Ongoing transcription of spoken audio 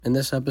In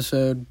this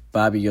episode,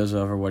 Bobby goes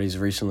over what he's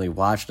recently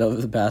watched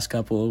over the past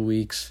couple of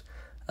weeks,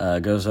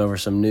 goes over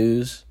some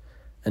news,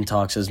 and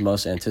talks his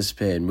most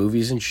anticipated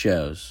movies and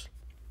shows.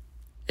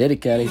 Hit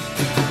it, Kenny.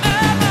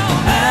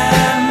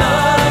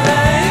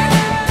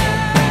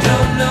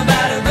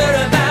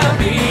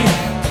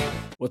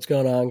 What's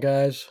going on,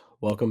 guys?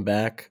 Welcome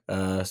back.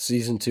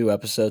 Season 2,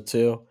 Episode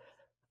 2.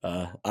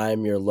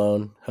 I'm your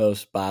lone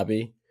host,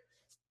 Bobby.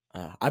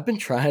 I've been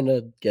trying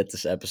to get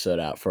this episode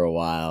out for a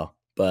while,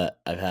 but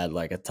I've had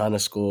like a ton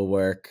of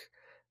schoolwork.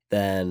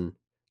 Then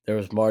there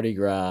was Mardi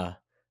Gras,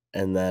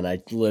 and then I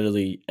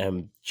literally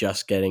am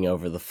just getting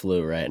over the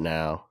flu right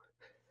now.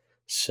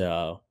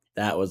 So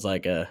that was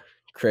like a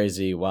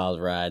crazy wild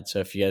ride. So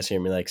if you guys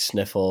hear me like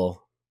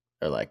sniffle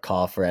or like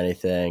cough or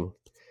anything,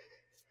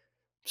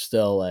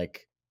 still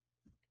like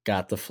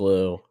got the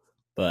flu,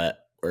 but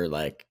we're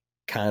like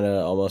kind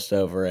of almost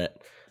over it.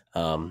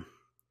 So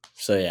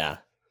yeah,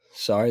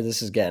 sorry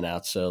this is getting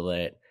out so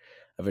late.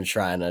 I've been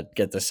trying to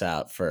get this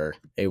out for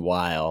a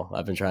while.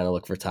 I've been trying to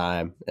look for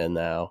time, and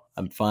now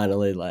I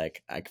finally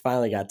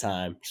got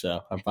time, so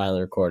I'm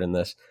finally recording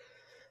this.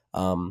 But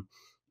I'm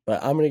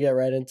gonna get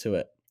right into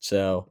it.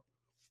 So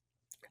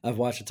I've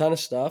watched a ton of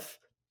stuff,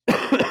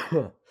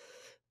 but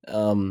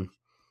I'm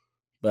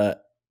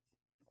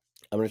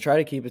gonna try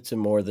to keep it to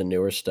more of the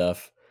newer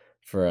stuff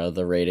for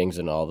the ratings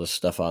and all this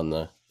stuff in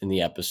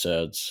the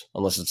episodes,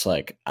 unless it's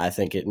like I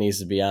think it needs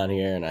to be on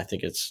here, and I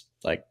think it's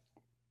like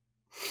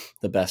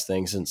the best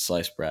thing since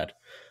sliced bread.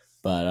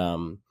 But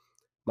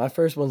my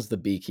first one's The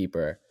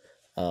Beekeeper.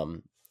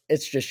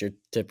 It's just your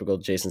typical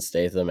Jason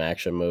Statham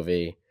action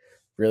movie,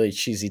 really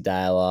cheesy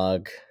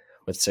dialogue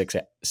with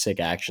sick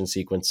action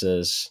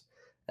sequences,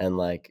 and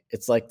like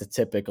it's like the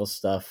typical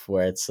stuff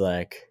where it's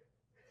like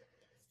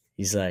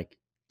he's like,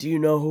 "Do you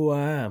know who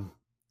I am?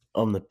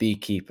 I'm the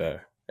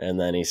beekeeper," and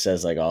then he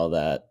says like all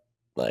that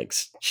like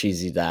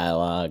cheesy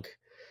dialogue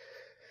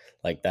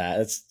like that.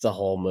 It's the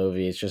whole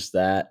movie. It's just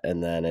that,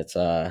 and then it's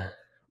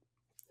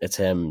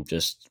him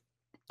just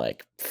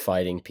like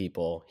fighting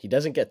people. He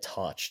doesn't get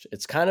touched.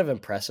 It's kind of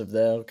impressive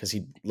though, because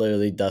he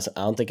literally doesn't.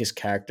 I don't think his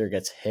character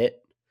gets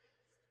hit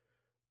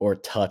or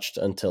touched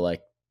until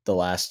like the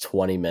last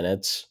 20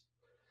 minutes.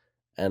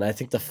 And I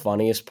think the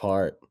funniest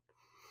part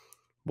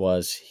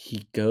was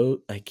he's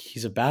like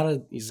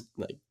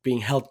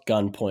being held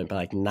gunpoint by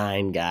like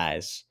 9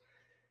 guys.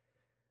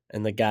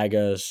 And the guy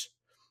goes,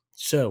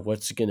 "So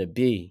what's it gonna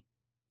be?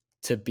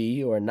 To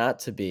be or not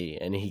to be?"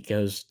 And he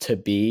goes, "To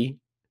be,"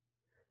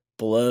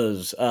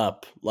 blows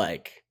up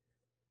like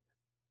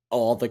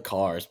all the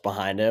cars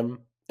behind him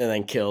and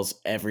then kills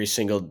every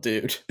single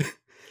dude.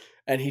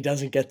 And he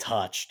doesn't get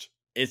touched.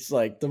 It's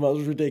like the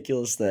most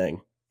ridiculous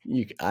thing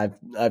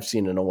I've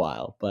seen in a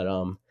while. But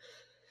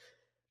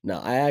no,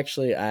 I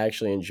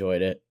actually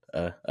enjoyed it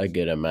a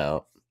good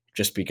amount,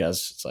 just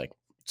because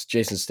it's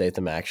Jason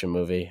Statham action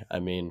movie. I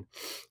mean,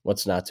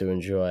 what's not to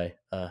enjoy?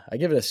 I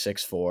give it a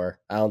 6.4.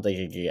 I don't think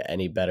it could get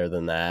any better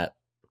than that.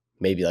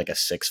 Maybe like a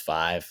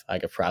 6.5. I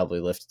could probably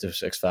lift it to a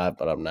 6.5,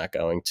 but I'm not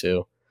going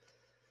to.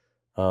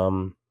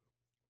 But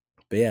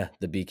yeah,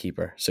 The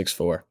Beekeeper,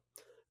 6.4.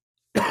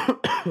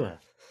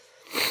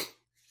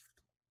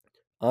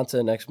 On to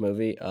the next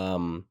movie.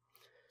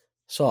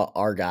 Saw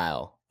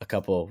Argyle a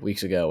couple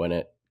weeks ago when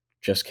it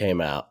just came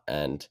out,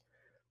 and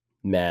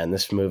man,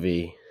 this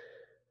movie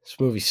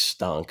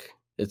stunk.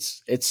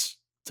 It's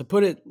to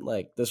put it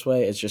like this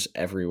way, it's just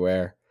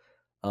everywhere.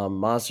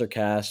 Monster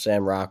cast: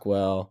 Sam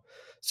Rockwell,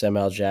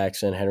 Samuel L.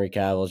 Jackson, Henry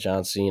Cavill,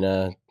 John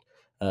Cena,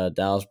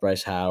 Dallas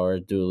Bryce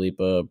Howard, Dua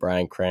Lipa,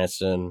 Bryan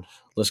Cranston.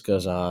 List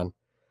goes on.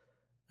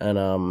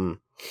 And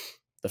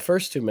the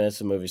first 2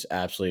 minutes of the movie is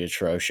absolutely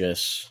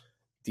atrocious.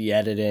 The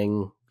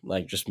editing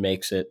like just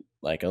makes it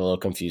like a little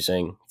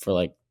confusing for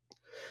like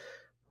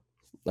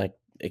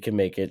it can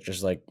make it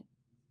just like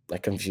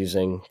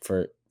confusing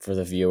for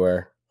the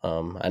viewer.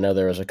 I know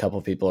there was a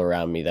couple people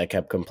around me that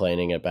kept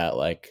complaining about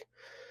like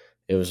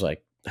it was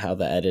like how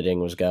the editing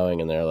was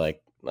going, and they're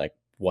like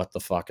what the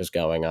fuck is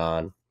going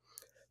on.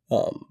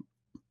 Um,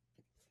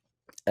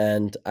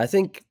 and I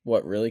think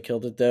what really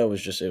killed it though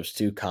was just it was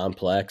too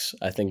complex.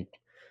 I think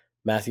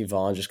Matthew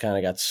Vaughn just kind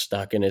of got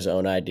stuck in his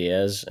own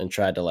ideas and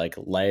tried to like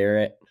layer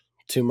it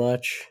too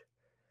much,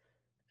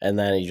 and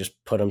then he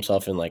just put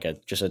himself in like a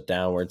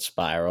downward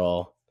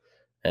spiral,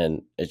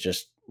 and it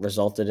just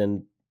resulted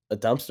in a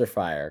dumpster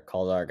fire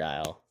called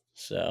Argyle.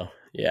 So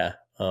yeah,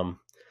 I'm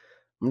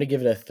gonna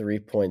give it a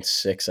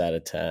 3.6 out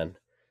of 10.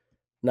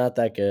 Not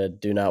that good.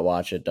 Do not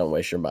watch it. Don't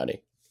waste your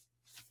money.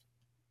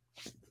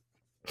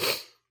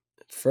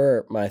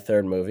 For my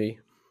third movie,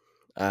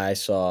 I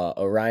saw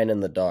Orion in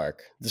the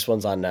Dark. This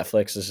one's on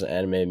Netflix. This is an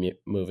anime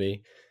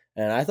movie,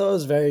 and I thought it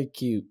was a very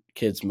cute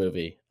kids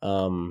movie.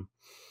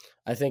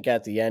 I think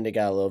at the end it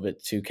got a little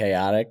bit too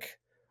chaotic,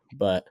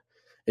 but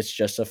it's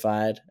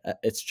justified.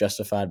 It's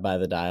justified by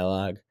the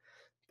dialogue.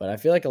 But I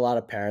feel like a lot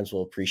of parents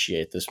will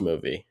appreciate this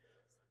movie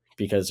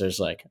because there's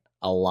like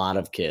a lot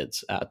of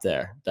kids out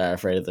there that are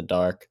afraid of the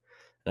dark,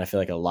 and I feel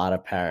like a lot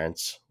of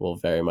parents will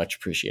very much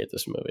appreciate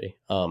this movie.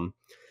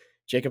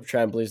 Jacob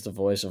Tremblay's the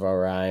voice of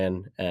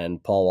Orion,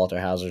 and Paul Walter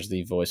Hauser's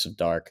the voice of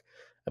Dark.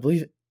 I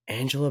believe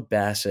Angela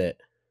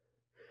Bassett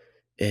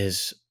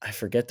is, I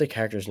forget the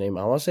character's name.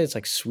 I want to say it's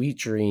like Sweet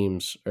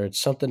Dreams, or it's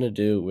something to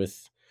do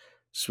with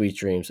Sweet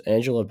Dreams.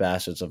 Angela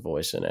Bassett's a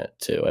voice in it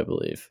too, I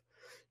believe.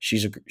 She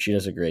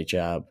does a great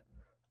job.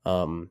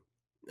 Um,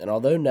 and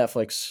although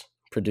Netflix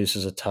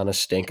produces a ton of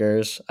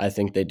stinkers, I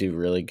think they do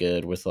really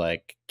good with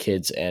like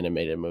kids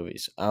animated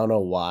movies. I don't know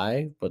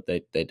why, but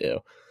they do.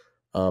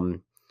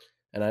 Um,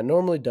 and I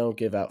normally don't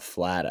give out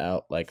flat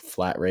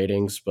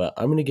ratings, but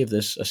I'm gonna give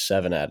this a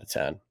 7 out of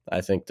 10.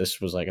 I think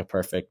this was like a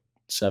perfect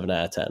 7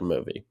 out of 10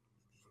 movie.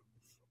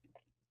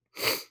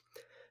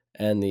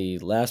 And the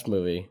last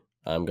movie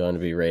I'm going to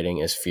be rating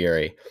is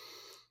Fury.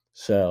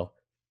 So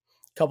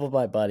a couple of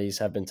my buddies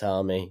have been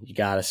telling me you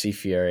gotta see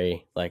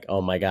Fury. Like,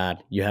 oh my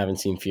god, you haven't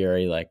seen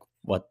Fury? Like,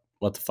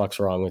 what the fuck's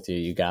wrong with you?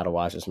 You gotta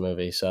watch this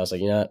movie. So I was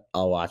like, you know what?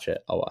 I'll watch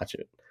it. I'll watch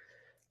it.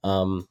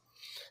 Um,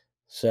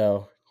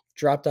 so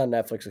dropped on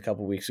Netflix a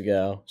couple weeks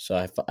ago. So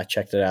I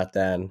checked it out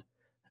then,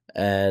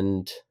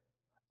 and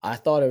I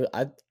thought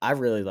I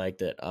really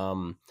liked it.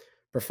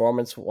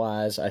 Performance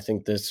wise, I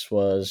think this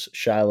was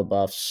Shia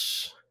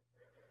LaBeouf's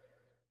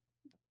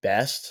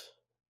best.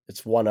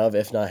 It's one of,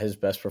 if not his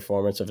best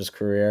performance of his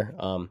career.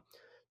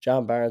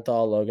 John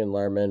Barenthal, Logan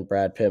Lerman,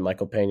 Brad Pitt,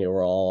 Michael Pena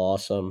were all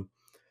awesome.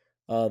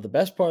 The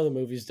best part of the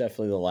movie is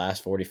definitely the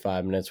last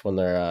 45 minutes when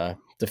they're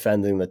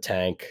defending the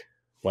tank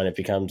when it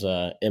becomes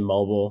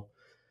immobile,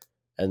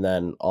 and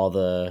then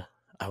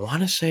I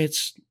want to say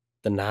it's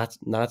the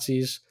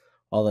Nazis.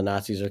 All the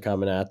Nazis are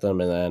coming at them,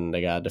 and then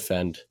they gotta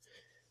defend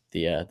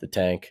the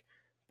tank.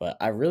 But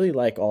I really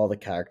like all the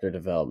character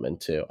development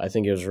too. I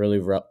think it was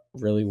really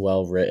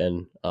well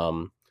written.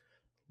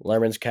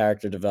 Lerman's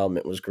character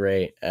development was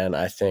great, and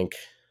I think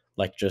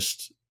like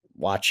just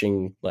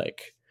watching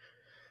like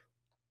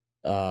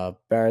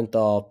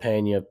Barenthal,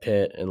 Pena,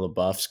 Pitt, and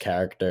LaBeouf's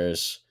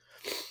characters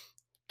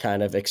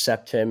kind of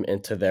accept him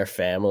into their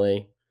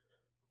family,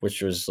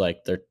 which was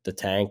like the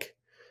tank.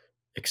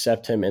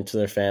 Accept him into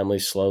their family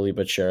slowly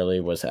but surely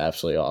was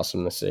absolutely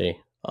awesome to see.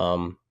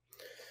 I'm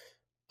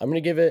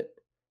gonna give it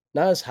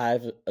not as high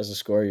as a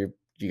score you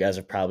guys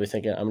are probably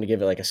thinking. I'm gonna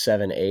give it like a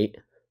 7-8,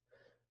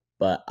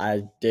 but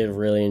I did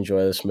really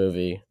enjoy this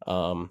movie.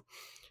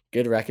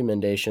 Good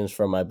recommendations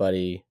from my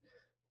buddy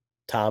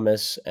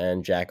Thomas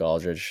and Jack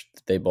Aldridge.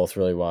 They both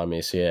really wanted me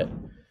to see it.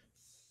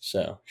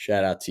 So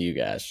shout out to you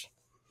guys.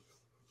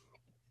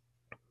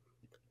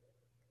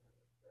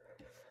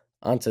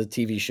 On to the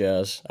TV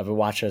shows. I've been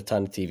watching a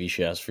ton of TV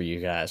shows for you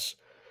guys.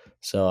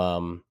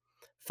 So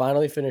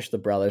finally finished The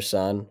Brother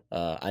Son.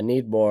 I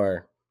need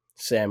more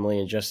Sam Lee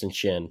and Justin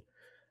Chin.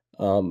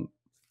 Um,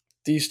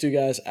 these two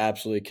guys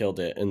absolutely killed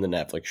it in the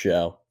Netflix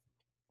show.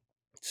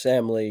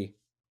 Sam Lee,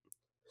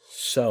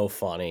 so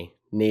funny.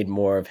 Need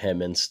more of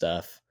him and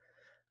stuff.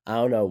 I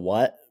don't know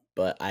what,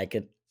 but I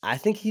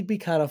think he'd be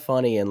kind of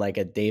funny in like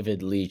a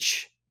David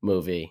Leitch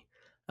movie.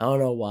 I don't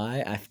know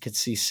why. I could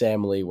see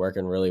Sam Lee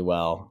working really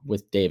well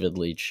with David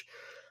Leitch.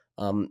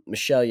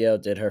 Michelle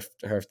Yeoh did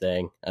her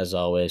thing as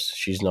always.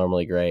 She's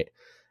normally great,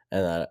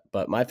 and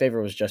but my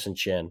favorite was Justin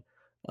Chin.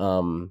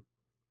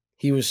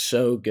 He was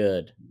so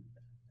good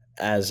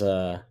as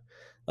a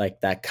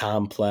like that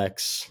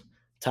complex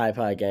Tai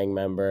Pi gang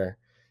member.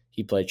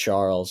 He played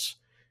Charles.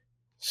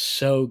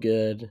 So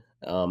good.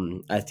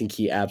 I think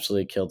he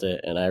absolutely killed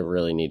it, and I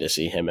really need to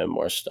see him in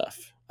more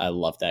stuff. I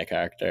love that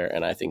character,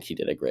 and I think he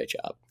did a great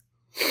job.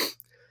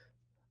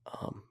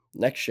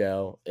 Next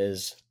show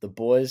is The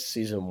Boys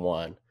season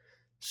 1.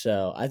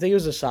 So I think it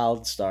was a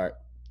solid start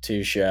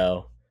to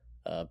show.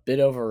 A bit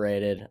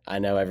overrated. I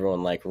know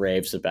everyone like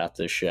raves about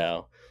this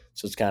show,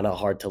 so it's kind of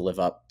hard to live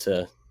up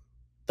to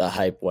the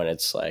hype when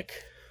it's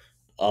like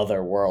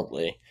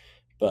otherworldly.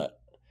 But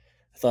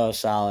I thought it was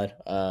solid.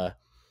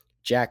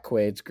 Jack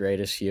Quaid's great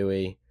as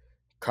Huey.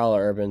 Carla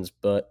Urban's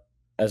but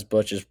as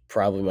Butch is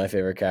probably my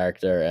favorite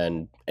character,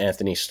 and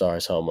Anthony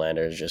Starr's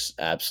Homelander is just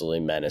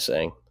absolutely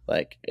menacing.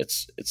 Like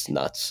it's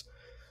nuts.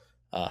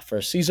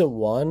 For season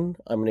 1,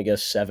 I'm gonna go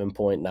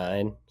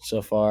 7.9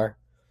 so far.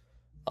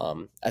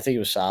 I think it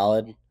was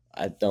solid.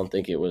 I don't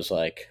think it was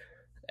like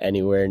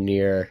anywhere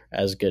near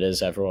as good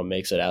as everyone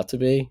makes it out to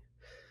be,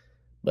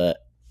 but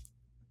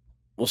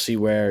we'll see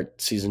where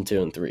season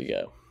 2 and 3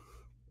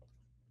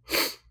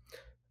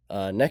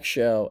 go. Next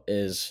show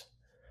is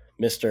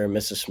Mr. and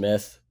Mrs.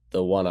 Smith,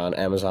 the one on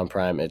Amazon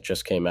Prime. It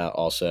just came out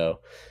also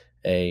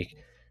a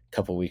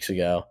couple weeks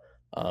ago.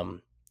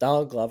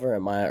 Donald Glover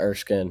and Maya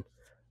Erskine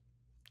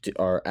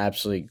are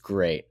absolutely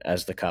great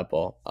as the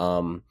couple.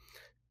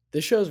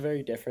 This show is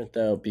very different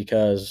though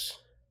because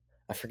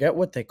I forget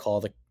what they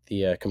call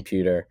the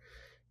computer,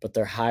 but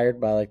they're hired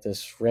by like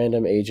this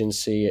random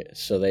agency,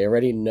 so they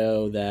already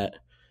know that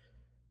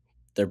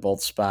they're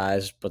both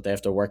spies, but they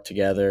have to work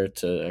together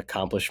to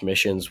accomplish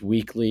missions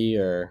weekly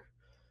or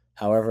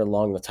however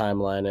long the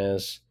timeline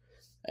is,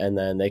 and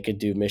then they could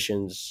do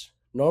missions.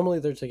 Normally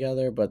they're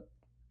together, but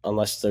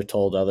unless they're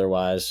told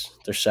otherwise,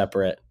 they're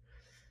separate.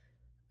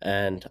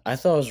 And I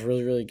thought it was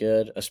really, really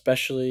good,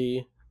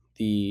 especially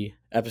the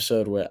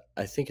episode where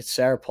I think it's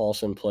Sarah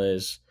Paulson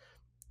plays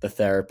the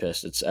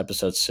therapist. It's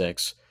episode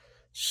 6.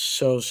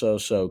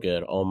 So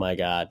good. Oh my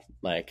god.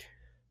 Like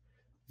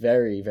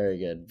very very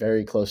good.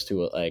 Very close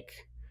to it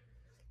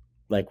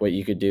like what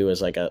you could do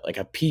as like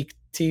a peak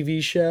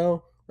TV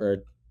show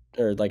or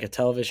like a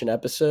television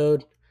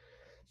episode.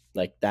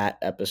 Like that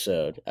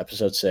episode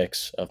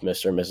 6 of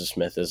Mr. and Mrs.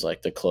 Smith is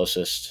like the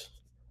closest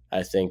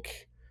I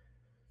think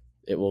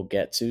it will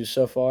get to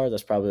so far.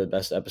 That's probably the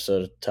best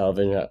episode of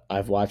television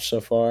I've watched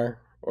so far,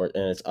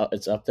 and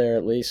it's up there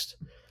at least.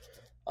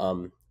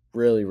 Um,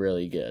 really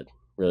really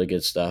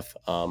good stuff.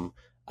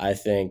 I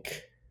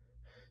think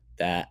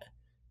that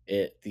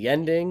the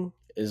ending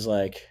is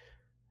like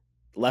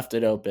left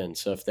it open.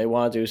 So if they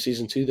want to do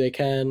season 2, they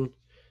can.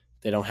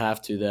 They don't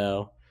have to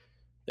though.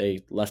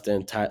 They left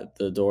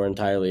the door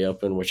entirely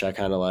open, which I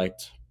kind of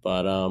liked.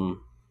 But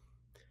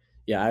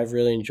yeah, I've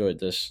really enjoyed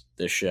this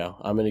show.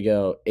 I'm gonna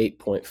go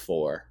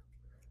 8.4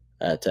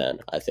 out of 10.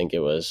 I think it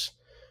was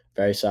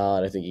very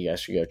solid. I think you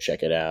guys should go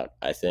check it out.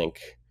 I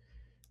think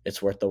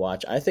it's worth the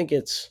watch. I think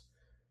it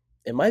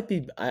might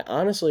be. I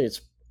honestly,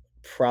 it's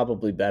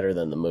probably better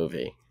than the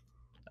movie,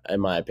 in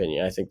my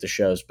opinion. I think the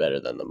show's better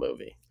than the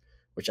movie,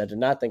 which I did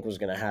not think was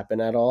going to happen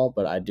at all.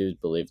 But I do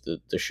believe that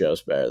the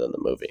show's better than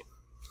the movie.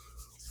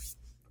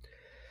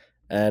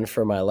 And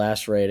for my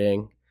last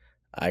rating,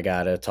 I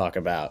gotta talk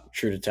about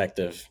True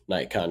Detective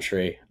Night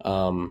Country.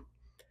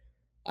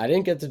 I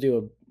didn't get to do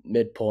a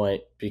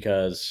midpoint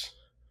because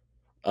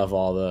of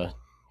all the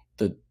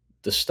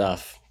the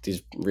stuff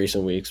these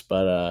recent weeks,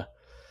 but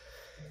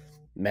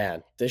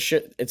man, this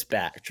shit it's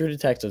back. True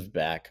Detective's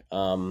back.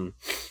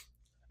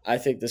 I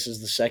think this is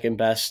the second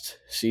best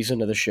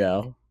season of the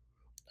show.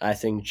 I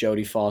think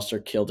Jodie Foster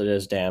killed it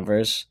as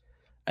Danvers.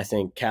 I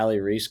think Callie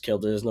Reese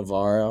killed it as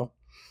Navarro.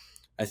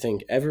 I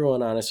think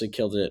everyone honestly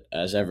killed it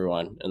as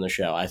everyone in the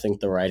show. I think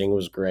the writing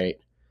was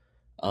great.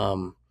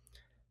 Um,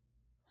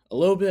 a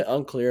little bit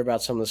unclear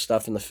about some of the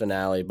stuff in the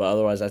finale, but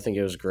otherwise, I think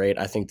it was great.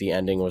 I think the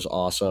ending was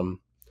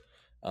awesome.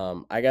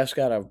 I guess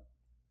gotta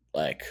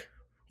like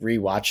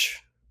rewatch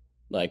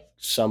like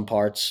some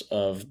parts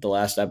of the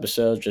last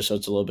episode just so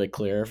it's a little bit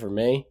clearer for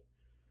me,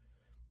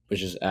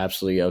 which is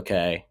absolutely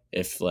okay.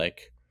 If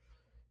like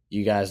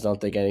you guys don't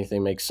think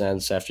anything makes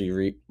sense after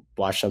you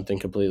watch something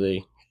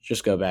completely,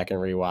 just go back and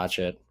rewatch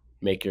it.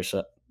 Make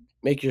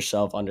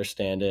yourself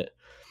understand it.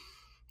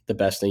 The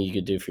best thing you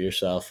could do for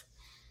yourself.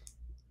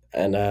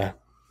 And but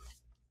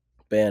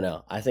yeah,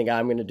 no, I think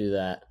I'm gonna do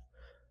that.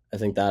 I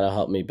think that'll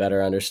help me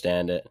better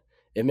understand it.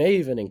 It may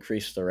even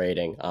increase the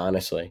rating,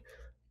 honestly.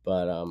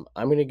 But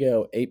I'm gonna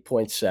go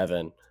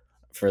 8.7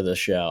 for the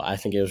show. I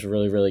think it was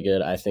really, really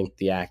good. I think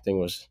the acting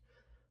was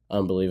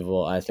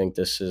unbelievable. I think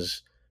this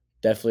is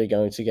definitely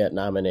going to get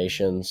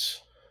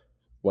nominations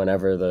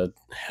whenever the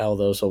hell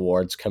those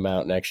awards come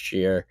out next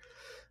year.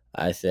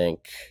 I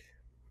think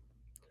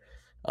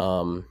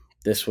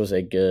this was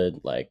a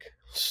good like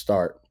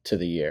start to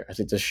the year. I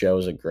think this show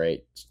is a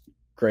great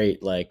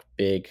like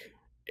big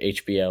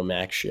HBO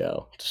Max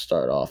show to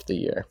start off the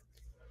year.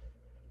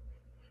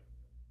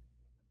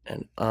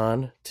 And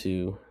on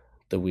to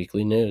the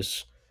weekly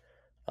news.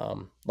 A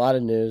lot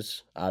of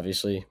news.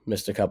 Obviously,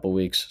 missed a couple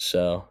weeks,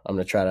 so I'm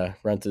gonna try to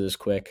run through this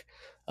quick.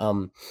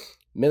 Um,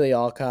 Millie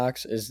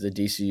Alcox is the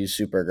DCU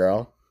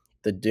Supergirl.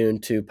 The Dune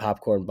 2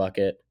 popcorn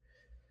bucket.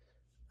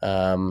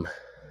 Um,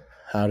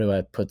 how do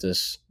I put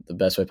this the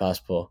best way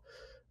possible?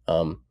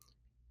 Um,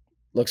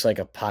 looks like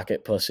a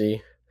pocket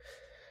pussy.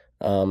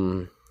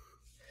 Um,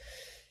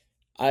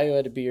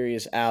 Io Edebiri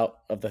is out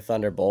of the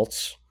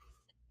Thunderbolts.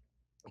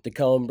 The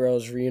Coen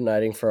Bros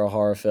reuniting for a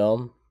horror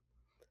film.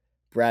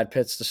 Brad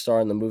Pitt's the star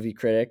in The Movie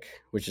Critic,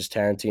 which is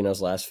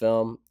Tarantino's last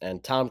film,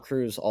 and Tom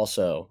Cruise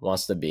also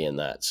wants to be in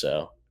that.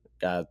 So,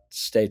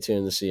 stay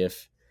tuned to see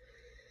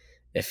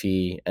if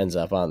he ends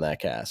up on that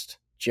cast.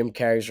 Jim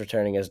Carrey's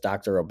returning as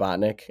Dr.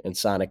 Robotnik in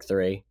Sonic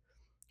 3.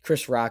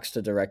 Chris Rock's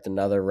to direct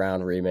another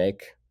round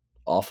remake.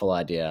 Awful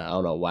idea. I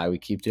don't know why we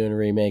keep doing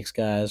remakes,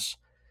 guys,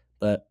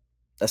 but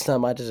that's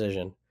not my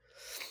decision.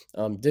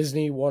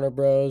 Disney, Warner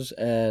Bros.,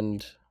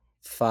 and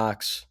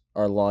Fox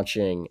are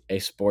launching a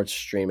sports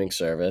streaming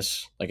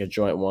service, like a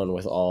joint one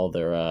with all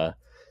their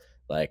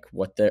like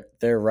what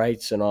their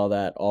rights and all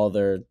that, all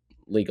their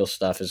legal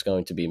stuff is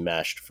going to be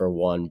meshed for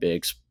one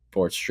big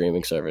sports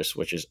streaming service,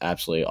 which is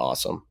absolutely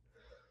awesome.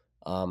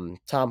 Tom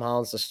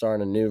Holland's the star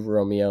in a new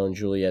Romeo and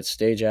Juliet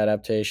stage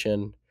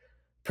adaptation.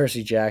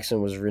 Percy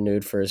Jackson was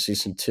renewed for a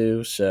season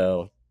 2,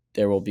 so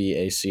there will be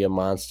a Sea of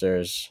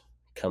Monsters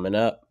coming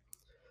up.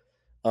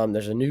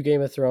 There's a new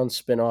Game of Thrones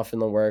spinoff in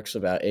the works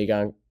about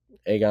Aegon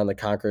the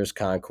Conqueror's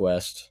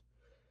conquest.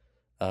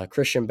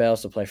 Christian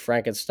Bale's to play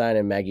Frankenstein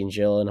in Maggie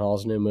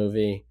Gyllenhaal's new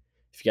movie.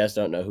 If you guys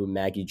don't know who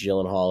Maggie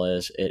Gyllenhaal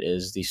is, it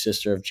is the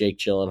sister of Jake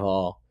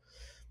Gyllenhaal,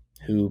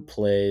 who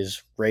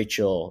plays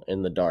Rachel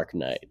in The Dark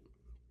Knight.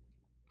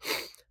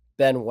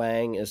 Ben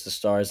Wang is the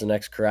star as the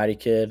next Karate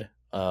Kid.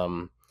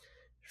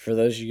 For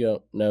those of you who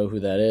don't know who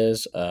that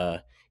is,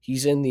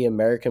 he's in the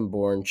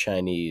American-born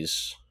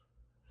Chinese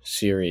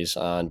series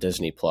on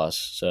Disney Plus.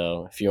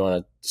 So if you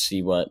want to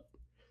see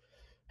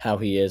how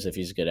he is, if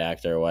he's a good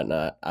actor or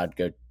whatnot, I'd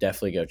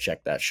definitely go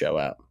check that show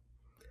out.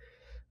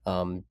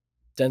 Um,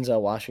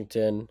 Denzel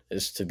Washington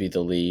is to be the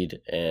lead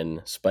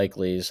in Spike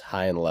Lee's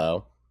High and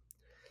Low.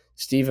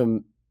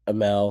 Stephen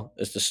Amell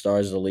is to star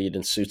as the lead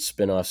in Suits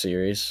spin-off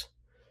series.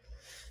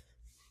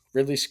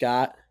 Ridley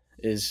Scott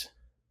is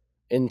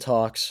in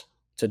talks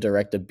to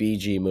direct a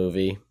BG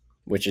movie,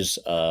 which is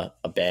a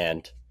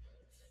band.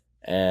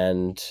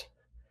 And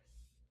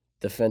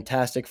the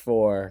Fantastic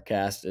Four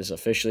cast is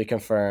officially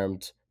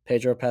confirmed.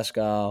 Pedro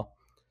Pascal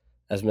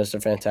as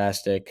Mr.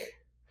 Fantastic,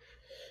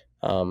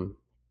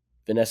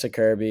 Vanessa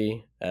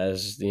Kirby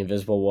as the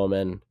Invisible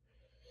Woman,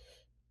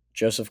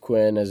 Joseph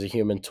Quinn as the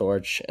Human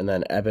Torch, and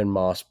then Ebon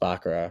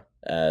Moss-Bachrach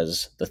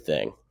as the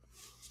Thing.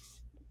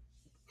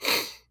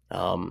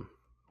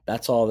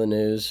 That's all the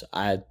news.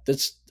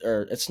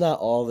 It's not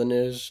all the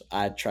news.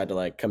 I tried to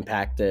like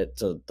compact it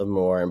to the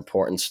more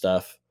important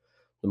stuff,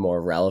 the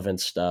more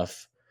relevant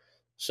stuff.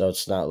 So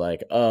it's not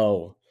like,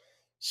 oh,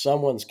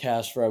 someone's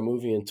cast for a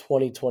movie in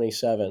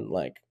 2027.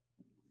 Like,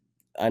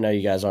 I know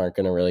you guys aren't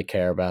going to really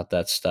care about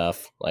that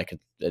stuff. Like,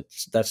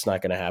 that's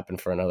not going to happen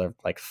for another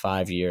like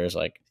 5 years.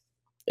 Like,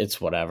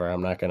 it's whatever.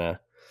 I'm not going to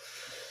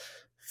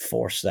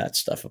force that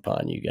stuff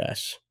upon you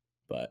guys.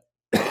 But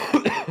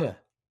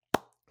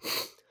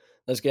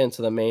let's get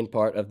into the main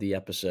part of the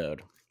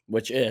episode,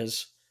 which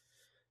is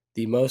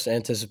the most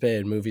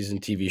anticipated movies and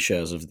TV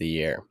shows of the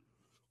year.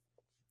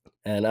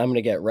 And I'm going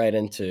to get right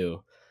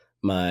into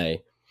my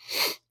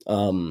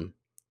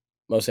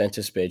most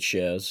anticipated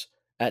shows.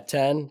 At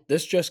 10,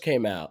 this just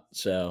came out,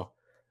 so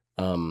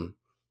I'm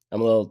a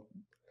little.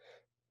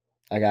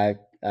 I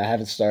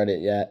haven't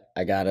started yet.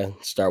 I gotta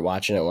start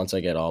watching it once I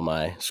get all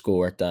my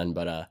schoolwork done.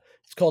 But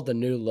it's called The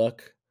New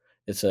Look.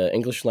 It's an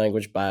English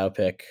language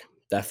biopic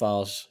that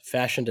follows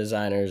fashion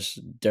designers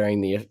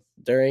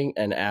during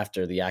and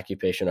after the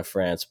occupation of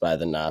France by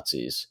the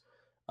Nazis.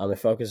 It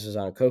focuses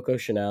on Coco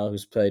Chanel,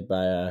 who's played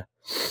by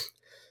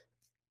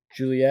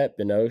Juliette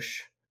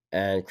Binoche,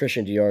 and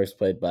Christian Dior is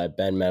played by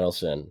Ben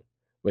Mendelsohn,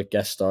 with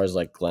guest stars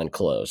like Glenn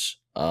Close.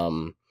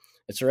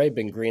 It's already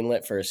been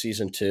greenlit for a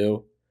season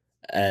 2,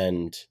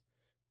 and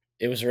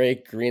it was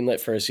already greenlit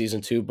for a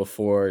season 2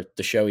 before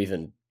the show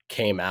even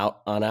came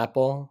out on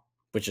Apple,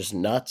 which is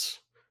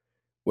nuts,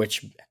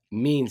 which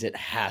means it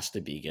has to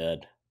be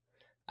good.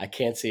 I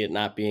can't see it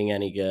not being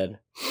any good,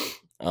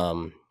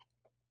 but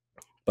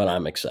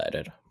I'm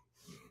excited.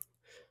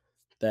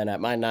 Then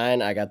at my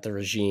 9, I got The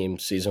Regime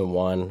season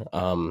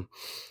 1.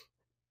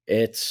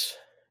 It's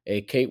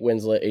a Kate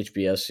Winslet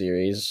HBO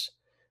series.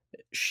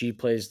 She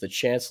plays the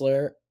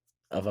chancellor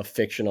of a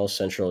fictional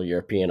Central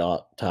European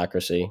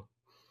autocracy,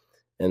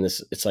 and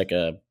it's like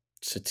a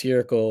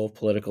satirical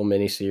political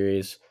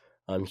miniseries.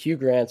 Hugh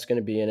Grant's going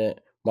to be in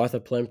it, Martha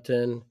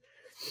Plimpton,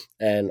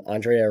 and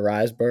Andrea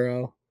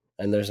Riseborough,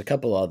 and there's a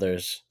couple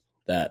others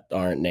that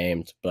aren't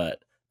named,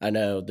 but I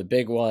know the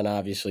big one,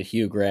 obviously,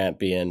 Hugh Grant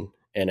being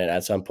in it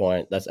at some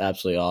point. That's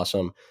absolutely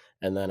awesome.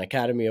 And then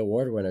Academy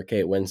Award winner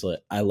Kate Winslet.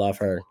 I love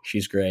her.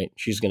 She's great.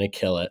 She's gonna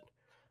kill it.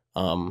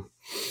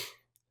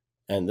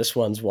 And this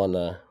one's one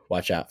to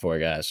watch out for,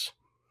 guys.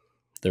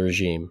 The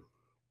Regime.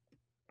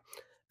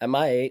 At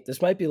my 8,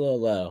 this might be a little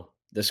low.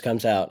 This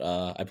comes out,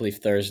 I believe,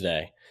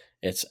 Thursday.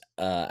 It's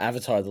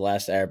Avatar: The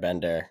Last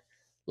Airbender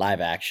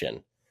live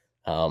action.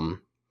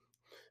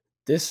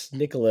 This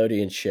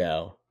Nickelodeon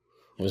show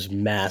was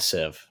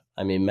massive.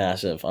 I mean,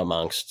 massive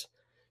amongst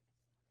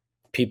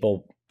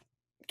people,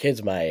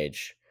 kids my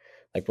age.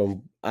 Like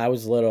when I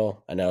was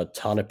little, I know a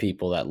ton of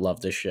people that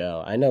love the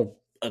show. I know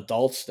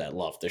adults that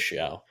love the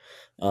show.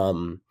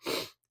 And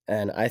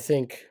I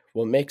think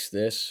what makes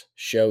this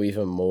show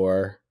even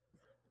more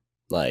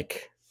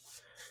like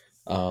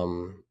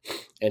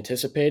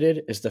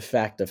anticipated is the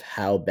fact of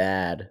how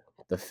bad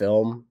the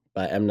film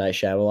by M. Night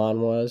Shyamalan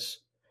was,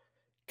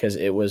 because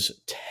it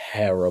was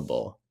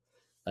terrible.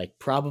 Like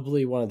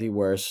probably one of the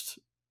worst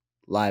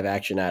live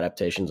action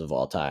adaptations of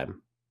all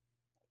time,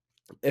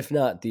 if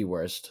not the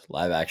worst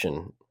live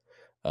action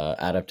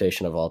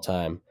adaptation of all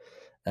time.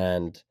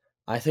 And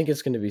I think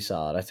it's going to be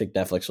solid. I think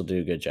Netflix will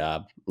do a good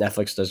job.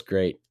 Netflix does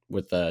great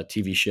with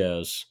TV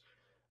shows.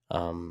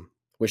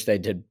 Wish they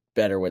did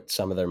better with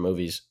some of their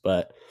movies,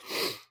 but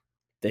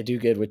they do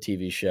good with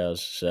TV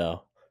shows.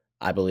 So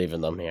I believe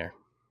in them here.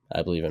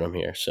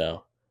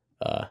 So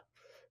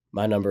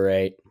my number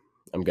 8,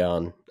 I'm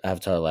going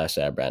Avatar: Last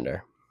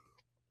Airbender.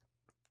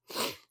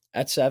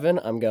 At 7,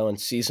 I'm going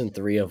season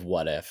 3 of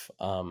What If.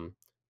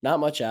 Not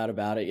much out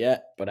about it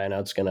yet, but I know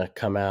it's going to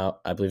come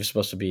out. I believe it's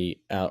supposed to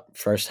be out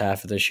first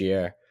half of this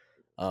year.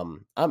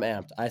 I'm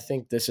amped. I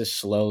think this is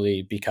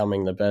slowly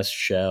becoming the best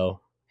show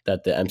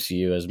that the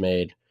MCU has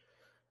made.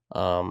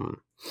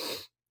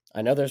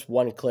 I know there's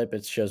one clip.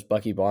 It shows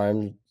Bucky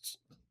Barnes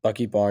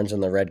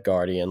and the Red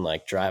Guardian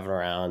like driving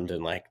around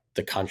in like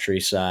the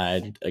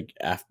countryside, like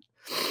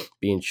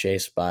being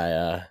chased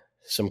by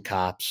some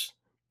cops.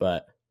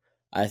 But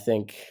I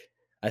think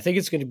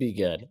it's going to be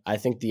good. I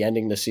think the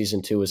ending to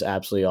season 2 is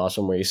absolutely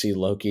awesome, where you see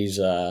Loki's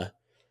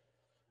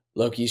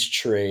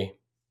tree.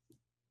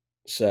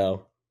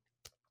 So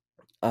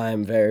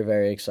I'm very,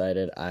 very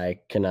excited. I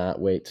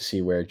cannot wait to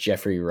see where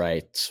Jeffrey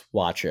Wright's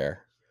Watcher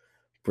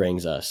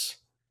brings us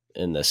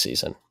in this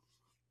season.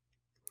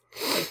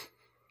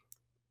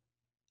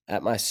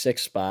 At my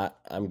sixth spot,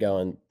 I'm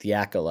going The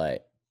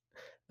Acolyte.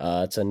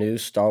 It's a new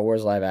Star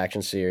Wars live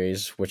action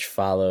series which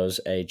follows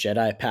a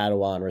Jedi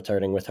Padawan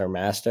returning with her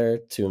master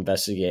to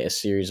investigate a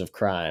series of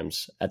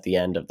crimes at the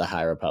end of the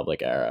High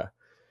Republic era,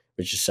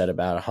 which is set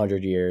about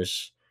 100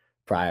 years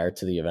prior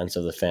to the events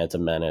of the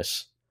Phantom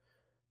Menace.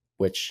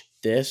 Which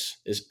this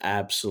is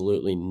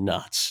absolutely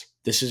nuts.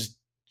 This is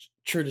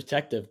True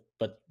Detective,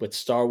 but with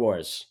Star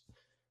Wars.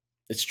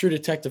 It's True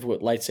Detective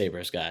with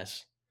lightsabers,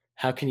 guys.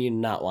 How can you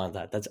not want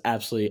that? That's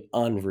absolutely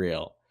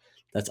unreal.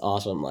 That's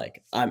awesome.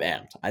 Like, I'm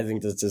amped. I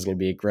think this is going to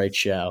be a great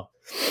show.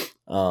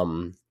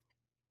 Um,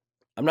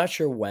 I'm not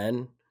sure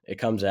when it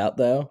comes out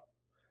though.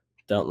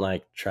 Don't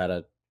like try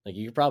to like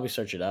you could probably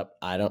search it up.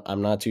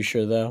 I'm not too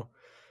sure though.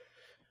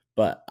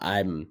 But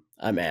I'm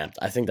amped.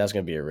 I think that's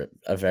going to be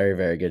a very,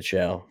 very good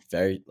show.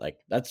 Very like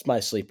that's my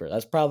sleeper.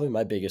 That's probably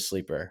my biggest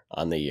sleeper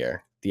on the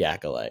year. The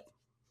Acolyte.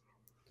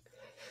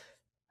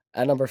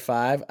 At number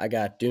 5, I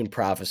got Dune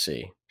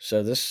Prophecy.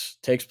 So this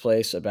takes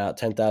place about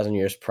 10,000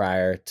 years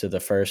prior to the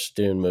first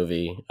Dune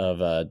movie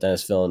of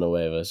Denis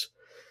Villeneuve's.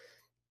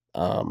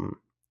 Um,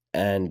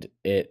 and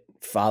it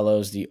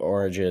follows the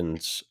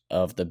origins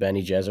of the Bene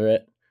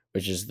Gesserit,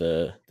 which is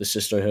the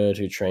sisterhood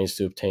who trains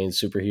to obtain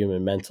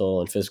superhuman mental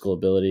and physical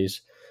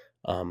abilities.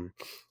 Um,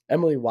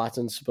 Emily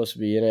Watson's supposed to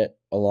be in it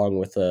along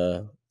with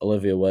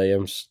Olivia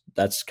Williams.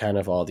 That's kind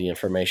of all the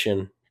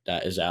information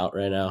that is out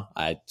right now.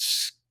 I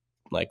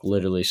like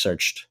literally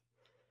searched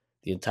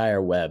the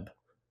entire web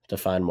to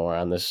find more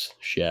on this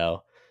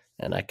show,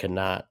 and I could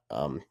not.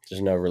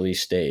 There's no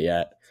release date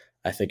yet.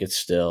 I think it's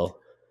still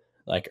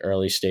like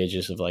early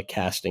stages of like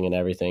casting and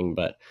everything,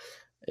 but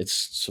it's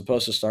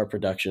supposed to start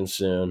production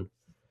soon.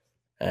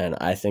 And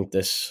I think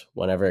this,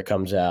 whenever it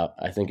comes out,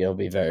 I think it'll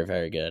be very,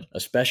 very good.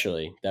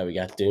 Especially that we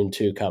got Dune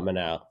 2 coming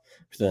out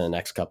within the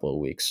next couple of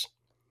weeks.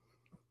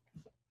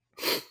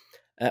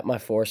 At my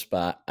 4th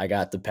spot, I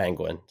got The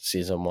Penguin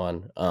season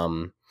 1.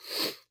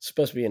 It's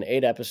supposed to be an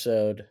 8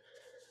 episode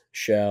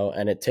show,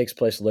 and it takes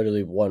place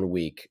literally 1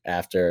 week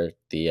after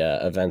the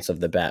events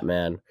of the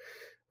Batman,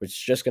 which is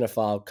just going to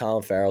follow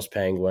Colin Farrell's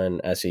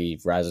Penguin as he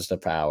rises to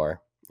power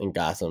in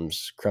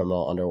Gotham's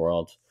criminal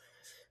underworld.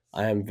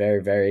 I am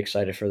very, very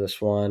excited for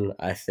this one.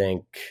 I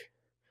think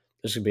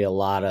there's gonna be a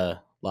lot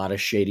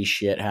of shady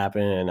shit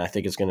happening, and I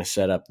think it's gonna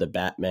set up the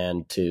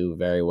Batman 2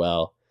 very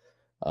well.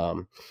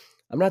 Um,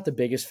 I'm not the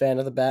biggest fan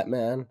of the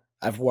Batman.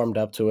 I've warmed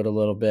up to it a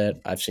little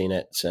bit. I've seen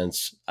it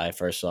since I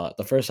first saw it.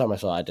 The first time I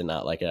saw it, I did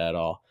not like it at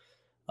all.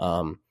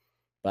 Um,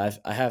 but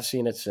I have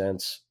seen it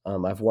since.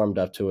 I've warmed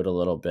up to it a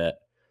little bit.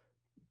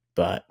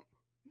 But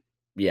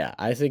yeah,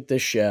 I think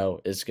this show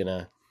is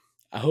gonna.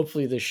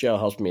 Hopefully, this show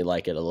helps me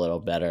like it a little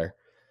better.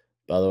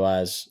 But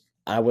otherwise,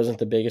 I wasn't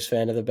the biggest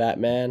fan of the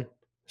Batman.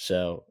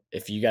 So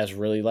if you guys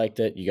really liked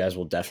it, you guys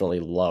will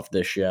definitely love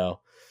this show.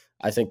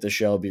 I think the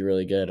show will be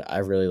really good. I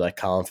really like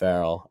Colin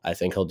Farrell. I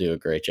think he'll do a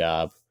great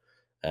job.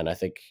 And I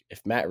think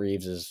if Matt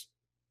Reeves is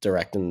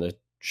directing the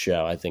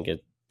show, I think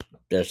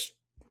there's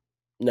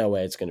no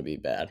way it's going to be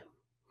bad.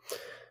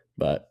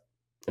 But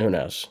who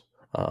knows?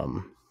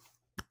 Um,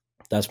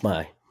 that's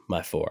my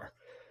 4.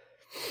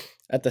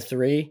 At the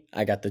 3,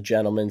 I got The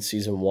Gentleman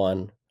season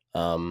 1.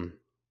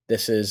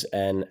 This is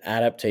an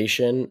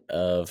adaptation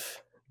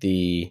of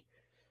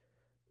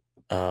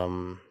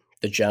um,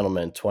 the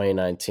Gentleman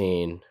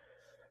 2019,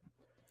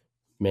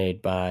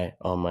 made by,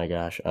 oh my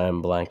gosh,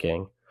 I'm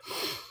blanking,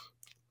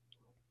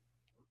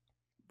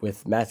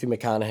 with Matthew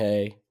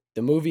McConaughey.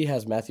 The movie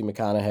has Matthew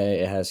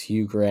McConaughey. It has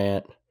Hugh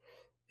Grant.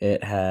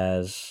 It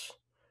has,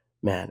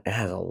 man, it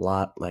has a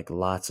lot, like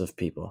lots of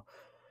people.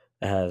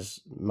 It has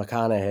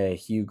McConaughey,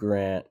 Hugh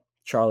Grant,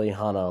 Charlie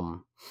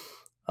Hunnam.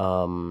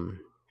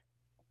 Um,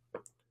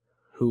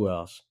 who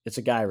else? It's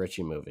a Guy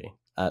Ritchie movie.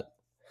 I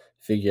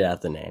figured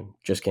out the name.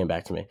 Just came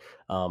back to me.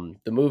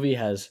 The movie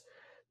has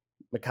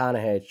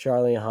McConaughey,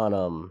 Charlie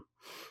Hunnam,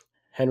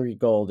 Henry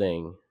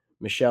Golding,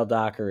 Michelle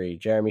Dockery,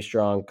 Jeremy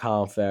Strong,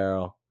 Colin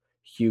Farrell,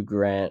 Hugh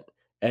Grant,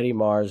 Eddie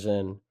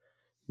Marsan,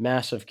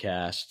 massive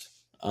cast.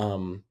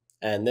 And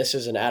this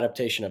is an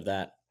adaptation of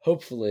that.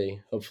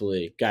 Hopefully,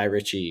 Guy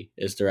Ritchie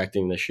is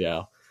directing the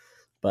show.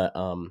 But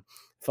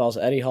follows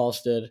Eddie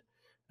Halstead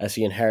as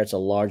he inherits a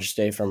large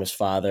estate from his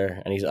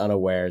father, and he's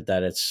unaware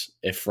that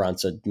it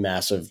fronts a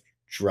massive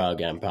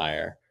drug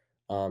empire.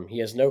 He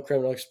has no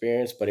criminal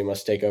experience, but he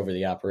must take over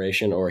the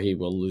operation or he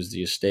will lose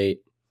the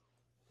estate.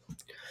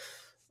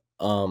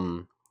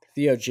 Um,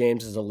 Theo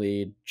James is the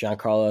lead.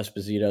 Giancarlo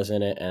Esposito's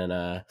in it,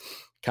 and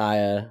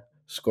Kaya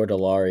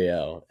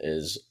Scodelario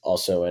is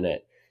also in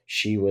it.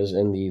 She was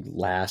in the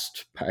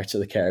last Pirates of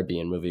the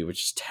Caribbean movie,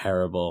 which is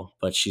terrible,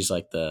 but she's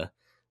like the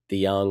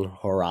young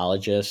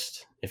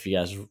horologist. If you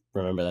guys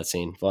remember that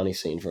scene, funny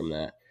scene from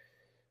that.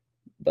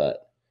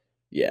 But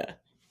yeah,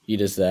 he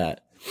does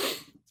that,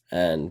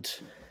 and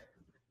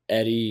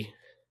Eddie.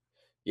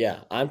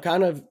 Yeah, I'm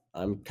kind of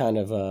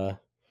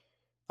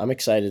I'm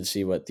excited to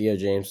see what Theo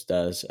James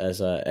does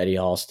as Eddie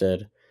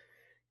Halstead,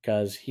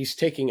 because he's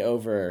taking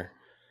over.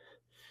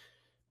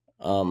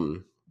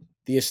 Um,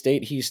 the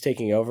estate he's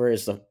taking over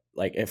is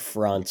it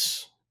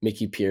fronts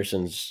Mickey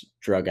Pearson's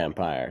drug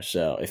empire.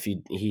 So if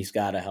he's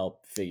got to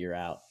help figure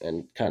out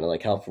and kind of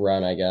like help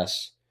run, I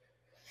guess,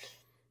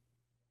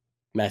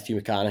 Matthew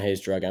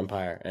McConaughey's drug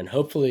empire. And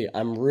hopefully,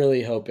 I'm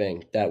really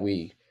hoping that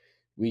we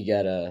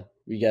get a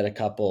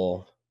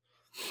couple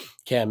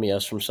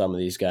cameos from some of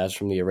these guys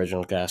from the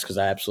original cast, because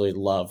I absolutely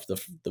love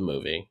the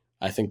movie.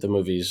 I think the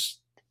movie's.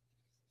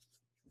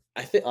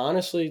 I think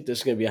honestly, this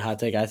is gonna be a hot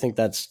take. I think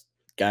that's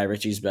Guy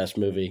Ritchie's best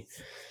movie,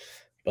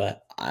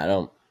 but I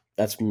don't.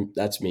 That's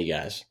me,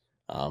 guys.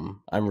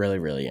 I'm really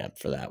really amped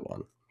for that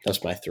one.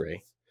 That's my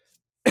three.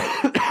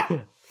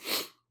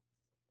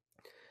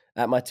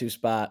 At my two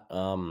spot,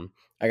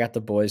 I got The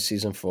Boys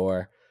season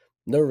 4.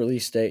 No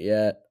release date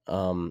yet.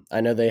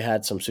 I know they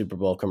had some Super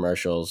Bowl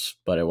commercials,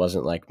 but it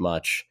wasn't like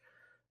much.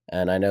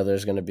 And I know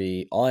there's going to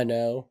be, all I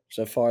know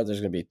so far, there's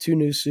going to be 2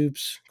 new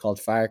soups called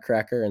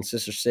Firecracker and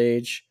Sister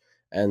Sage,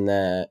 and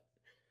that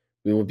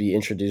we will be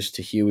introduced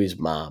to Huey's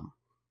mom.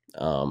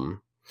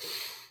 Um,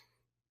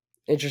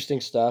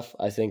 Interesting stuff.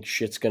 I think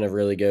shit's going to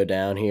really go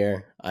down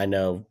here. I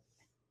know,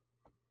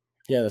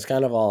 yeah, that's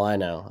kind of all I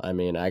know. I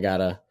mean, I got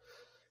to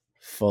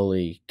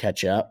fully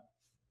catch up.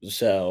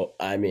 So,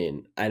 I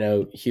mean, I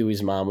know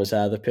Huey's mom was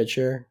out of the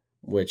picture,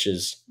 which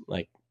is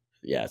like,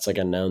 yeah, it's like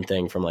a known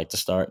thing from like the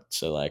start.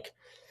 So, like,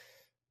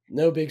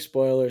 no big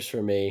spoilers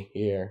for me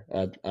here.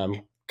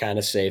 I'm kind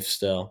of safe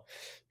still,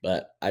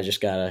 but I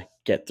just gotta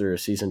get through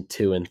season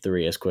 2 and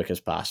 3 as quick as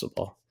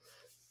possible.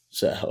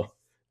 So,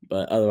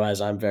 but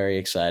otherwise, I'm very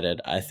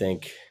excited. I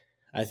think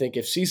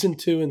if season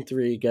 2 and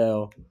 3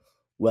 go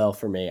well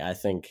for me, I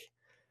think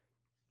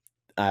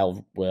I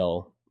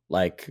will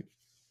like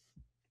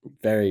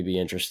very be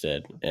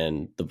interested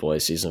in The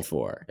Boys season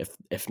 4.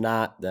 If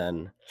not,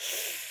 then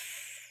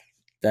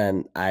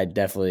I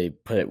definitely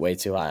put it way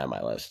too high on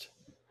my list.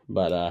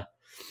 But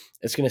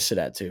it's gonna sit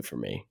at 2 for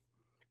me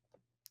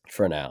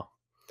for now.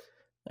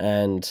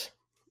 And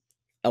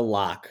a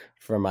lock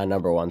for my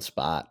number one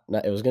spot.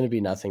 It was going to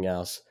be nothing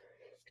else.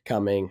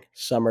 Coming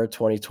summer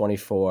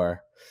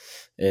 2024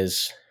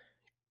 is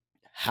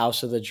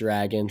House of the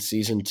Dragon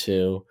season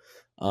 2.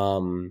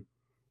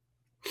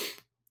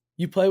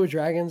 You play with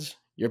dragons,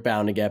 you're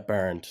bound to get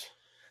burned.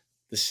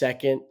 The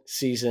second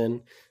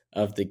season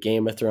of the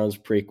Game of Thrones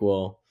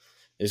prequel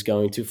is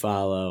going to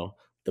follow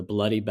the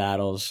bloody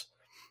battles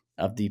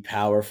of the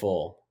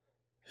powerful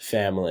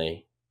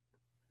family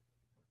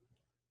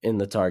in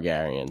the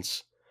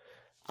Targaryens.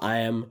 I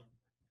am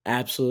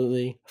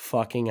absolutely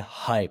fucking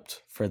hyped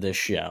for this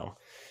show.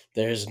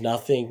 There's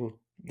nothing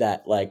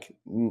that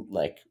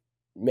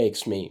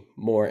makes me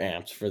more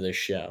amped for this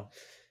show.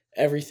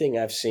 Everything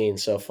I've seen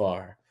so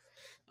far,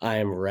 I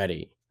am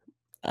ready.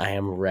 I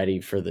am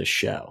ready for this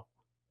show.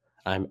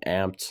 I'm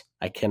amped.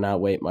 I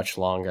cannot wait much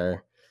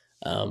longer.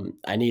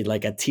 I need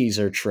like a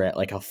teaser trail,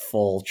 like a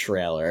full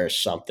trailer or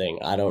something.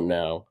 I don't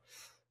know,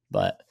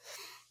 but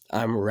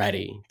I'm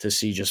ready to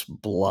see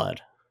just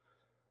blood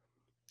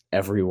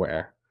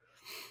everywhere.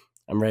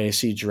 I'm ready to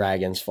see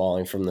dragons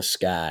falling from the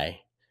sky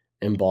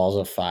in balls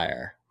of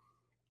fire.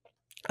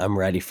 I'm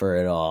ready for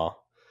it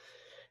all.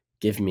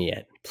 Give me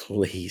it,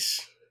 please.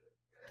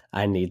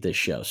 I need this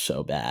show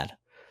so bad.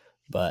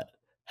 But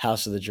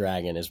House of the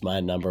Dragon is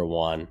my number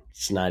one.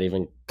 It's not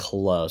even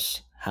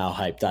close how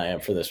hyped I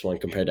am for this one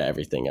compared to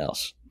everything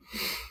else.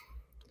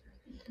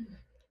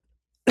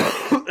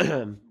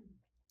 And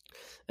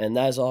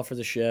that is all for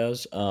the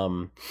shows.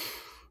 I'll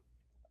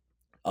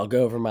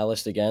go over my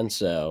list again.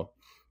 So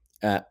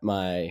at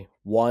my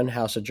 1,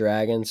 House of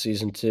Dragon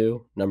season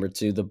 2, number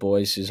 2, The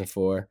Boys season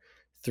 4,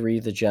 3,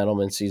 The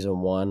Gentleman season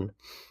 1,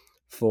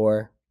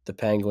 4, The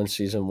Penguin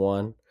season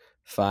 1,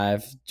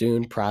 5,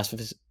 Dune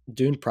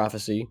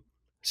Prophecy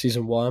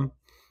season 1,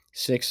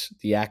 6,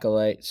 The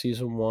Acolyte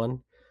season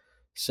 1,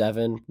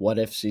 7, What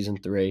If season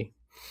 3,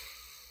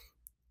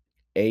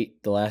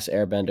 8, The Last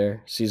Airbender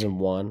season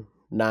 1,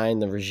 9,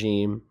 The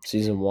Regime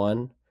season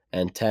 1,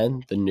 and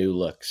 10, The New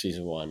Look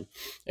season 1.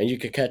 And you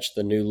can catch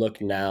The New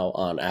Look now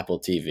on Apple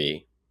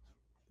TV.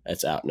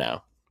 It's out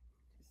now.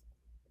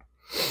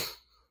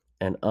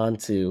 And on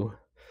to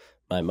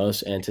my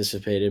most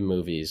anticipated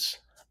movies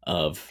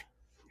of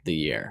the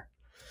year.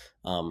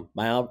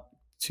 My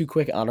 2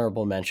 quick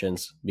honorable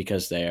mentions,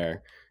 because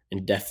they're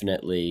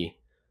indefinitely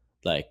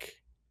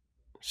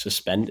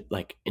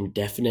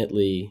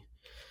indefinitely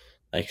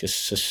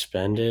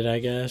suspended, I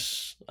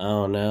guess. I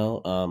don't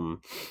know.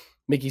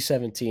 Mickey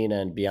 17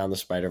 and Beyond the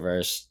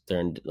Spider-Verse,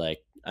 they're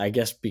I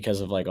guess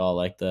because of all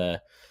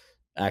the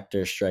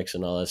actor strikes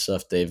and all that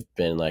stuff, they've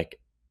been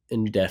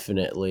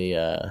indefinitely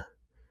kind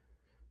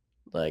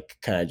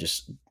of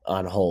just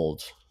on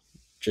hold,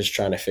 just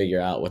trying to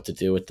figure out what to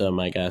do with them,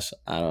 I guess.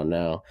 I don't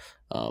know.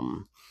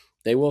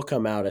 They will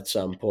come out at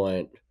some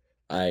point,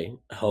 I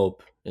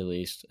hope, at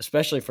least,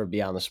 especially for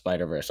Beyond the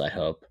Spider-Verse, I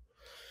hope.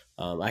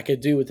 I could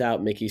do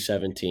without Mickey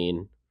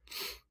 17,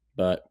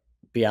 but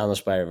Beyond the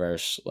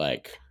Spider-Verse,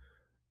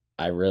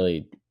 I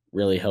really,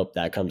 really hope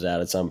that comes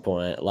out at some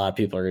point. A lot of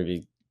people are going to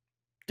be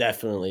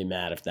definitely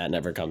mad if that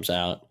never comes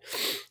out.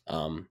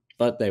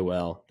 But they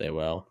will. They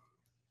will.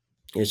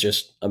 It's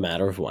just a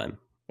matter of when,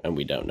 and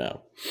we don't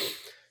know.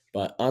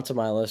 But onto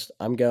my list,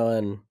 I'm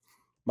going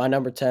my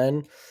number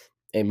 10,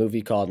 a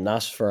movie called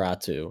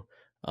Nosferatu.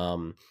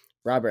 Um,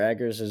 Robert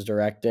Eggers is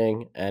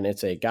directing, and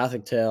it's a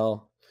gothic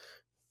tale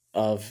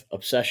of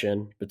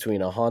obsession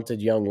between a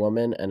haunted young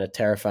woman and a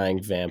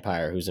terrifying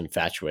vampire who's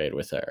infatuated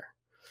with her.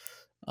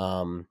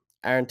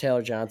 Aaron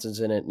Taylor Johnson's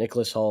in it,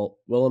 Nicholas Hoult,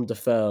 Willem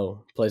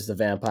Dafoe plays the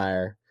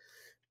vampire,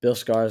 Bill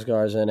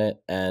Skarsgård's in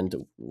it, and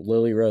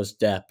Lily Rose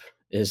Depp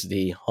is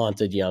the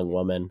haunted young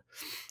woman.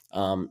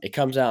 It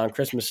comes out on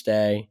Christmas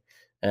Day,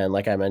 and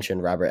like I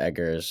mentioned, Robert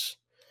Eggers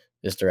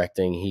is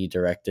directing. He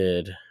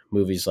directed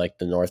movies like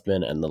The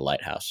Northman and The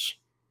Lighthouse.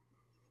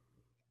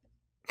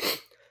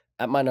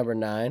 At my number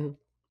 9,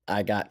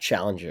 I got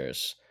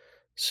Challengers.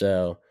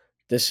 So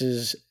this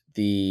is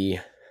the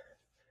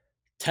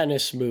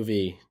tennis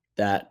movie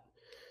that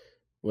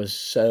was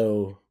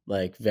so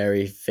like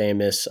very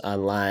famous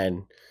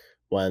online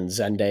when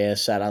Zendaya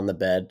sat on the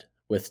bed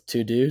with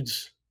two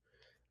dudes.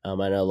 I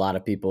know a lot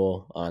of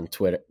people on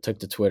Twitter took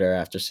to Twitter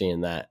after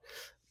seeing that,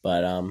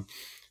 but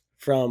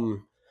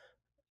from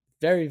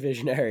very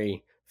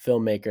visionary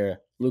filmmaker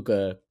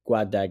Luca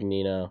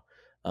Guadagnino,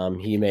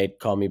 he made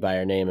 "Call Me by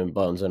Your Name" and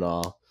 "Bones and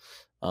All."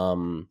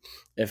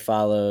 It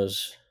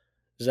follows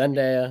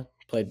Zendaya,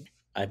 played,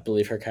 I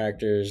believe her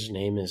character's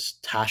name is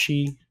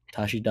Tashi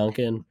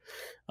Duncan.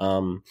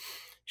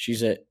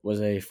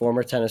 Was a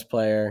former tennis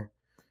player,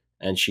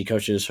 and she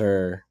coaches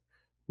her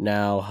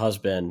now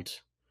husband,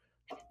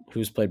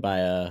 who's played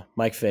by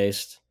Mike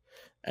Faced,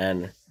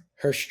 and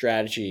her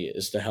strategy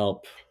is to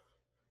help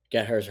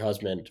get her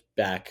husband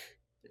back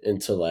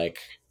into like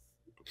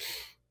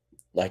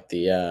the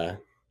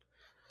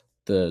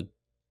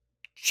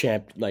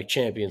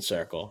champion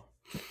circle,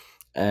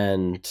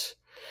 and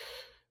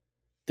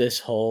this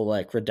whole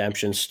like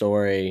redemption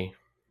story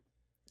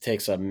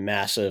takes a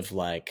massive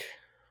like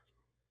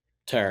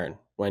turn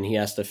when he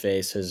has to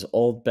face his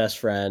old best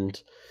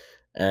friend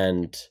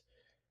and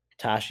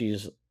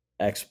Tashi's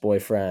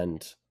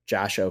ex-boyfriend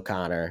Josh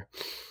O'Connor,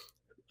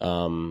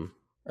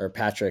 or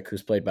Patrick,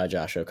 who's played by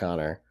Josh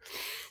O'Connor.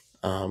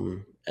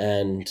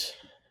 And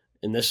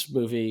in this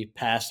movie,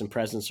 past and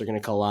presents are going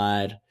to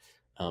collide.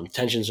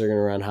 Tensions are going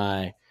to run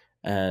high.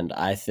 And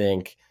I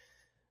think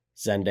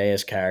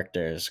Zendaya's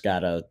character's got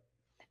to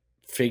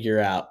figure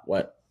out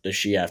what does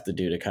she have to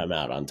do to come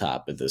out on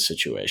top of this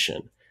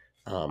situation.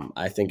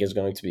 I think it's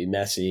going to be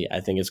messy.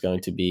 I think it's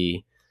going to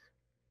be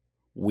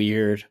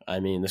weird. I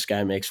mean, this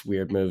guy makes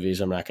weird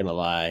movies. I'm not going to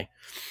lie.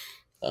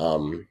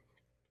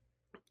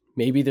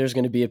 Maybe there's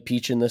going to be a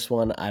peach in this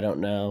one. I don't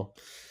know.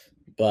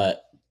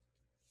 But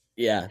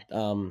yeah,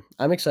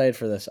 I'm excited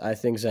for this. I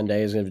think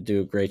Zendaya is going to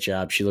do a great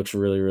job. She looks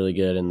really, really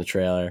good in the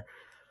trailer.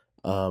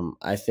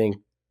 I think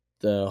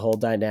the whole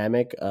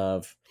dynamic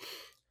of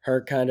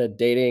her kind of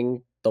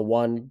dating the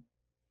one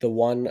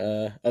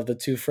of the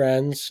two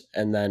friends,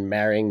 and then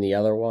marrying the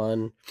other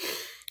one,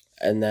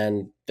 and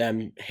then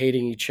them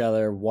hating each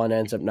other. One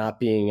ends up not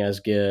being as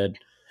good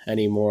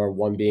anymore,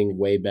 one being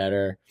way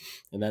better,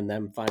 and then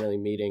them finally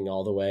meeting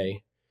all the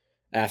way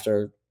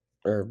after,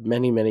 or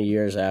many, many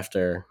years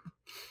after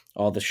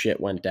all the shit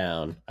went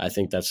down. I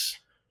think that's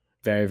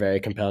very, very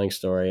compelling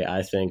story.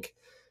 I think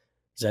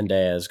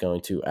Zendaya is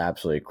going to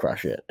absolutely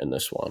crush it in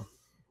this one.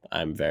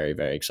 I'm very,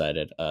 very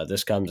excited.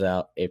 This comes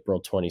out April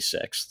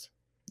 26th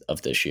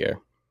of this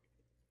year.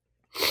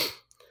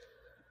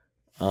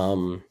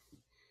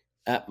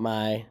 At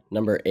my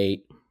number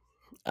 8,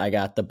 I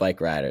got The Bike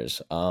Riders.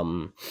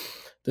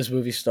 This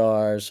movie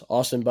stars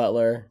Austin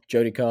Butler,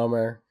 Jodie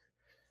Comer,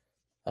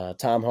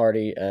 Tom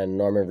Hardy, and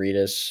Norman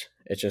Reedus.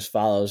 It just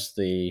follows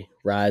the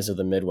rise of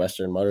the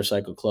Midwestern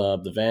Motorcycle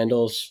Club, the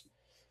Vandals,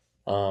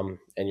 and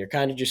you're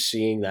kind of just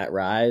seeing that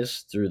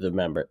rise through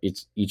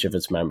each of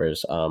its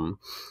members,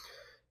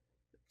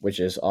 which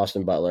is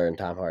Austin Butler and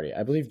Tom Hardy.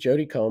 I believe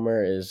Jodie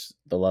Comer is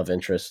the love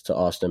interest to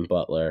Austin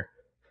Butler,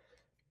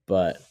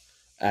 but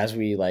as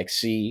we like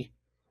see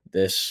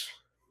this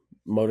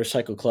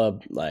motorcycle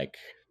club like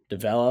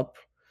develop,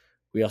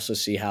 we also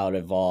see how it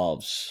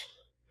evolves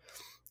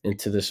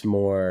into this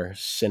more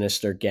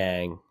sinister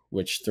gang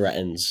which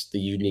threatens the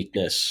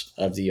uniqueness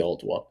of the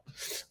old one,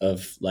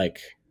 of like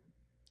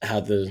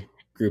how the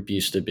group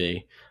used to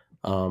be.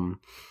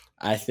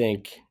 I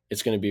think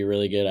it's going to be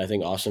really good. I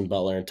think Austin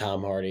Butler and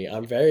Tom Hardy,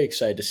 I'm very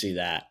excited to see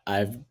that.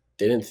 I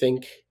didn't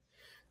think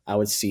I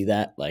would see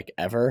that like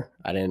ever.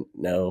 I didn't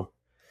know.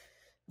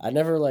 I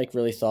never like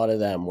really thought of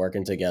them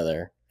working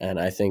together,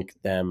 and I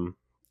think them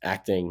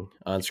acting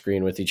on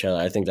screen with each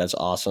other, I think that's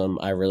awesome.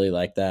 I really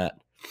like that.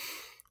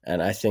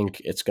 And I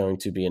think it's going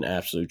to be an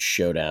absolute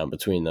showdown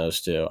between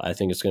those two. I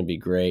think it's going to be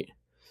great.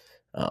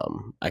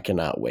 I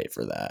cannot wait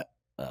for that.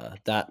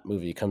 That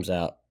movie comes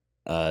out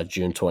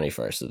June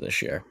 21st of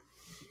this year.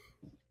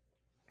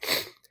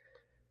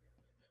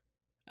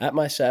 At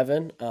my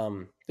 7,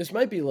 this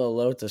might be a little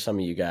low to some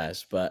of you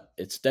guys, but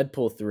it's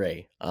Deadpool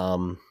 3.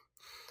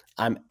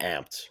 I'm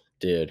amped,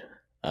 dude.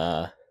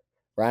 Uh,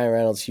 Ryan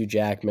Reynolds, Hugh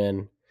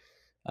Jackman,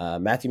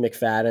 Matthew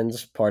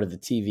McFadden's part of the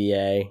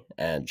TVA,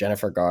 and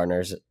Jennifer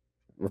Garner's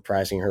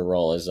reprising her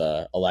role as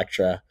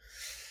Elektra.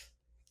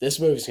 This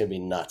movie's gonna be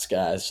nuts,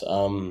 guys.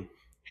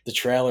 The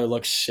trailer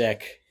looks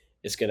sick.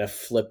 It's gonna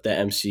flip the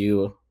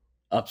MCU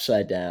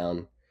upside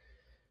down,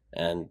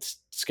 and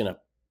it's gonna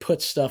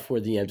put stuff where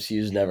the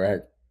MCU's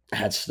never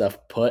had stuff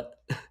put.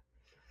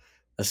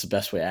 That's the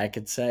best way I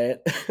could say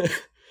it.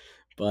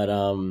 But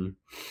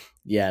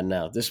yeah,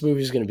 no, this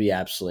movie's gonna be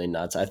absolutely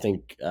nuts. I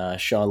think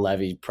Sean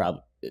Levy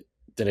probably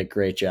did a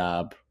great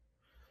job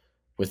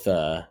with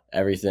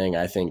everything.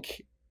 I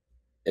think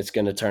it's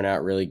gonna turn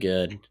out really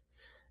good,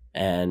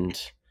 and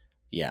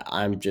yeah,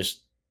 I'm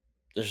just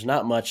there's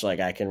not much like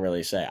I can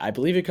really say. I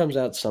believe it comes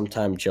out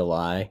sometime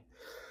July.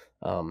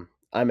 I'm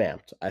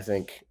amped. I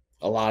think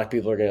a lot of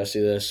people are going to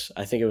see this.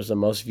 I think it was the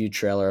most viewed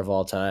trailer of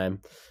all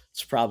time.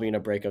 It's probably going to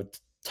break a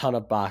ton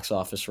of box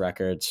office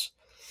records.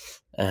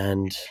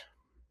 And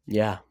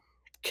yeah,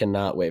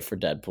 cannot wait for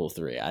Deadpool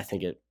 3. I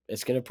think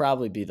it's going to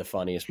probably be the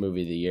funniest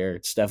movie of the year.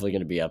 It's definitely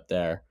going to be up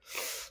there.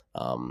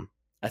 Um,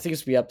 I think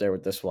it's be up there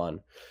with this one.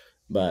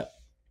 But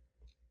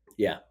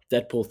yeah,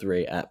 Deadpool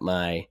 3 at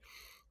my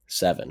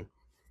 7.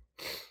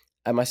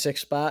 At my 6th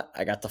spot,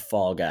 I got The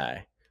Fall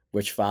Guy,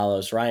 which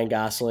follows Ryan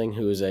Gosling,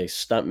 who is a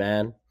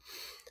stuntman,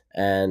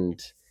 and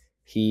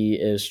he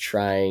is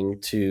trying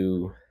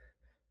to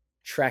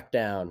track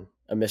down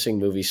a missing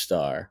movie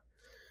star,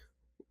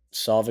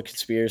 solve a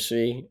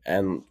conspiracy,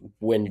 and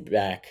win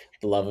back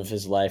the love of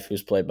his life,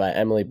 who's played by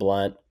Emily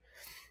Blunt.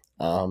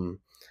 Um,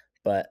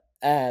 but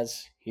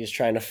as he's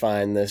trying to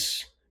find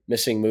this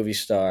missing movie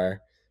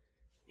star,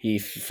 he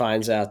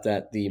finds out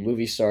that the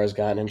movie star has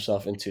gotten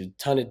himself into a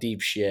ton of deep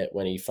shit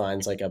when he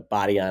finds like a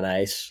body on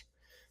ice.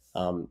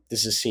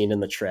 This is seen in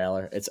the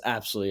trailer. It's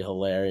absolutely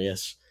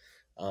hilarious.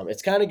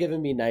 It's kind of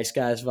giving me Nice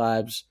Guys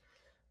vibes.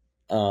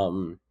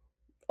 Um,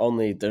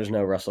 Only there's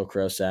no Russell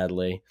Crowe,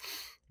 sadly.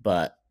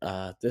 But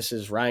this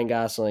is Ryan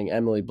Gosling,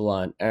 Emily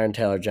Blunt, Aaron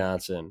Taylor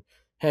Johnson,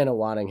 Hannah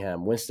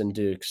Waddingham, Winston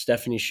Duke,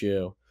 Stephanie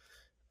Shu,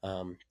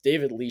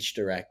 David Leitch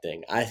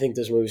directing. I think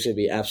this movie's gonna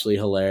be absolutely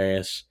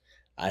hilarious.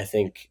 I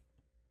think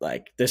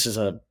like this is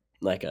a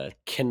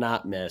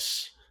cannot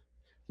miss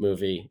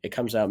movie. It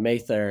comes out May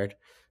 3rd,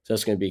 so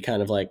it's gonna be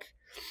kind of like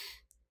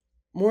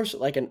more so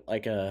like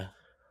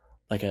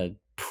a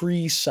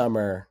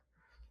pre-summer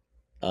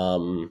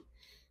um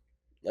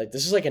like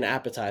this is like an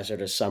appetizer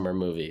to summer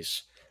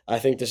movies. I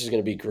think this is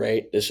going to be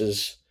great.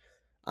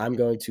 I'm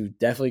going to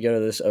definitely go to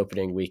this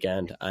opening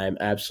weekend. I'm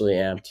absolutely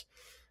amped.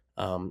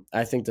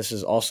 I think this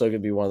is also going to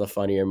be one of the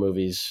funnier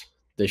movies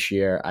this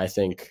year. I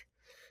think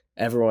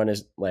everyone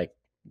is like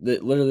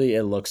literally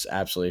it looks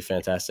absolutely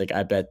fantastic.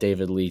 I bet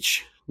David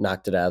Leitch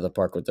knocked it out of the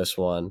park with this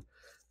one.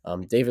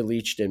 David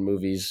Leitch did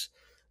movies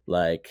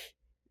like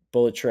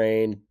Bullet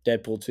Train,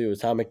 Deadpool 2,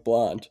 Atomic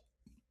Blonde.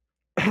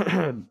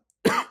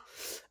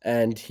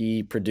 And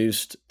he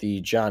produced the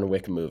John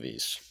Wick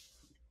movies.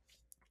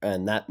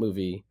 And that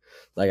movie,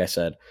 like I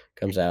said,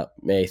 comes out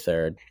May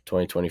 3rd,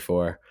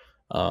 2024.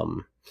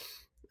 Um,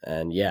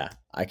 and yeah,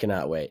 I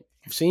cannot wait.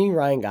 Seeing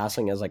Ryan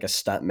Gosling as like a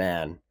stunt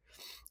man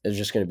is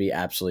just going to be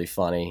absolutely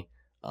funny.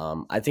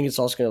 I think it's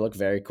also going to look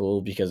very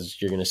cool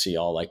because you're going to see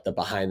all like the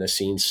behind the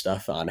scenes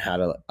stuff on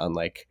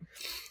like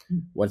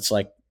what's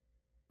like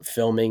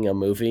filming a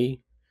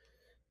movie,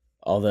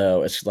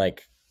 although it's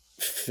like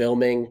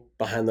filming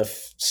behind the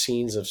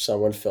scenes of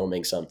someone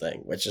filming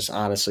something, which is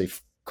honestly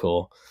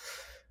cool.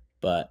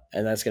 But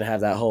and that's gonna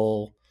have that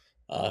whole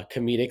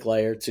comedic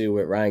layer too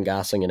with Ryan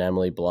Gosling and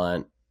Emily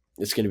Blunt.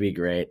 It's gonna be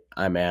great.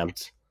 I'm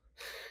amped.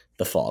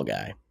 The Fall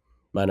Guy,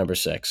 my number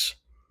 6.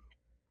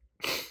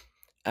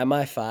 At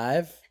my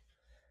 5,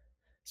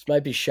 this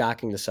might be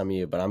shocking to some of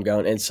you, but I'm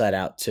going Inside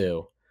Out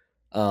too.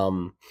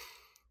 Um,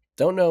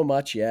 don't know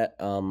much yet.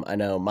 I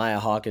know Maya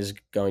Hawke is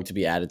going to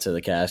be added to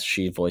the cast.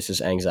 She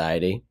voices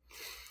Anxiety.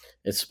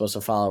 It's supposed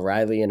to follow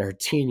Riley in her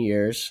teen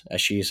years as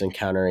she's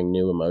encountering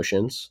new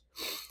emotions.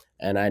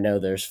 And I know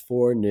there's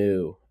 4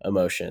 new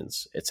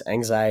emotions. It's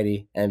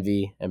anxiety,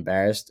 envy,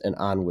 embarrassed, and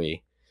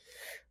ennui.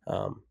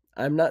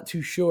 I'm not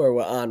too sure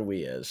what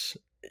ennui is.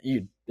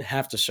 You'd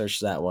have to search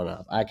that one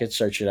up. I could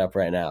search it up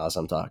right now as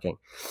I'm talking.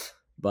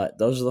 But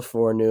those are the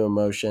 4 new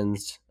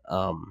emotions.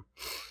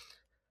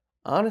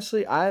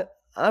 Honestly,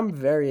 I'm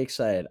very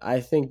excited. I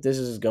think this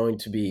is going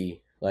to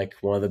be like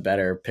one of the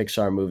better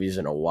Pixar movies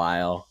in a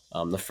while.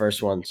 The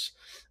first one's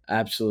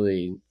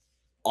absolutely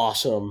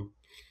awesome.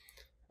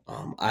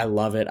 I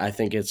love it. I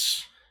think it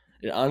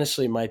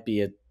honestly might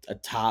be a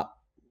top.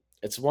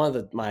 It's one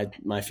of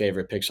my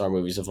favorite Pixar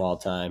movies of all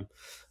time.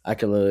 I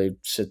could literally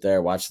sit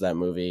there watch that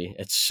movie.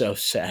 It's so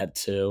sad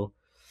too.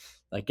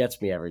 Like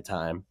gets me every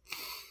time.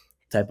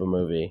 Type of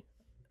movie,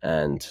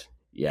 and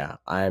yeah,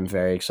 I am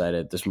very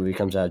excited. This movie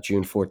comes out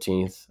June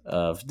 14th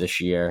of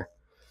this year,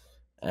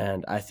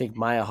 and I think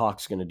Maya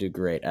Hawke's going to do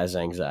great as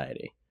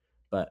Anxiety.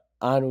 But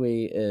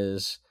ennui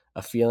is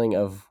a feeling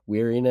of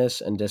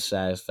weariness and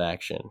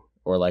dissatisfaction,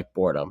 or like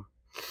boredom.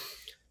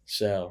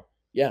 So,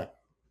 yeah,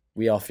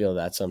 we all feel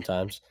that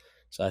sometimes.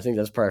 So I think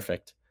that's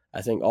perfect.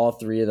 I think all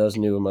three of those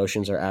new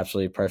emotions are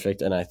absolutely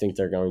perfect, and I think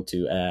they're going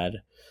to add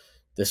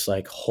this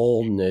like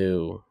whole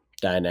new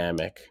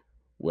dynamic,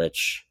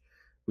 which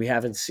we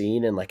haven't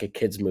seen in like a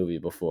kids movie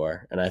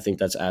before, and I think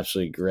that's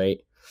absolutely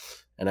great.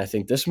 And I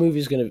think this movie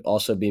is going to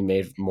also be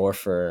made more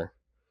for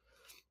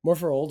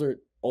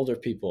older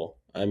people.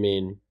 I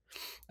mean,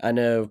 I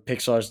know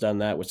Pixar's done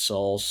that with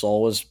Soul.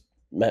 Soul was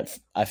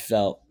I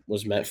felt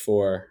was meant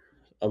for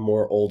a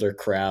more older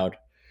crowd.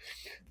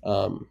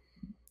 Um,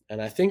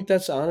 and I think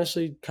that's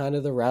honestly kind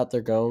of the route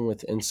they're going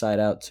with Inside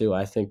Out too.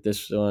 I think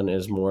this one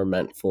is more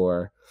meant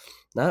for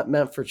not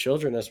meant for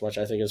children as much.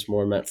 I think it's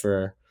more meant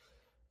for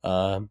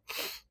um,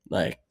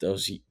 like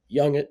those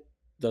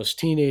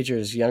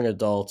teenagers, young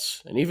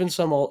adults, and even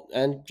some old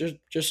and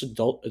just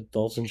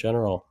adults in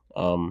general.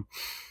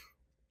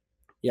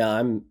 Yeah,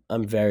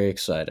 I'm very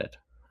excited.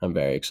 I'm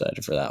very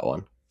excited for that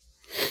one.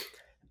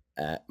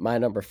 At my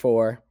number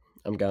four,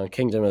 I'm going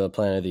Kingdom of the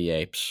Planet of the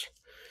Apes.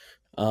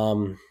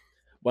 Um,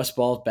 West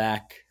Ball's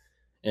back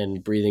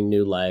and breathing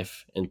new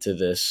life into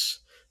this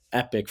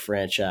epic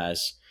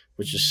franchise,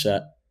 which is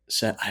set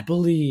I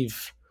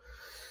believe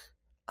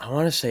I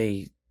want to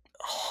say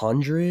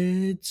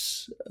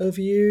hundreds of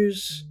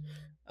years.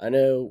 I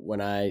know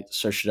when I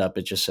searched it up,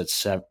 it just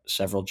said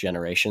several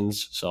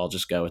generations, so I'll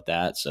just go with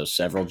that. So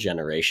several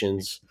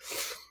generations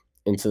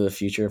into the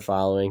future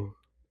following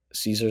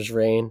Caesar's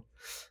reign,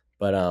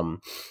 but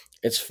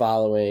it's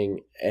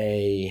following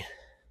a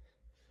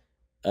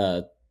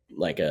uh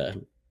like a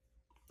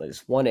like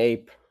this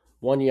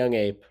one young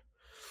ape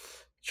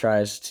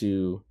tries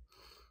to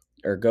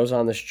or goes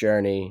on this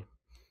journey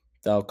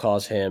that'll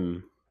cause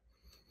him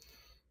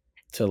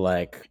to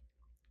like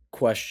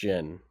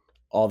question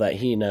all that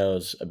he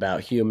knows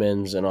about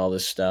humans and all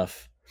this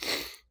stuff.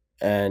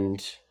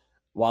 And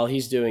while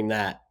he's doing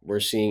that, we're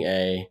seeing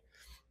a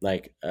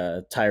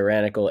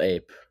tyrannical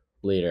ape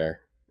leader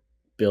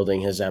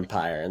building his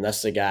empire. And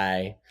that's the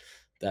guy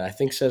that I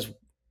think says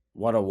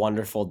what a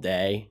wonderful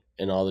day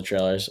in all the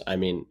trailers. I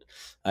mean,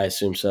 I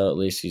assume so. At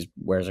least he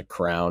wears a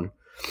crown.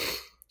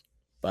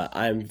 But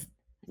I'm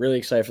really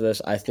excited for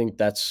this. I think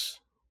that's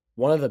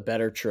one of the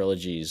better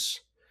trilogies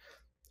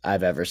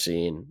I've ever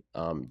seen.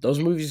 Those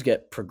movies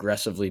get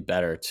progressively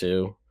better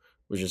too,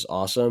 which is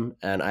awesome.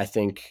 And I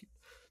think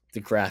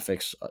the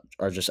graphics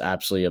are just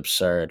absolutely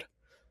absurd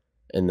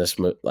in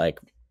like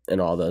in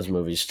all those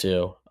movies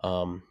too.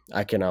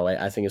 I cannot wait.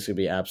 I think it's gonna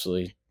be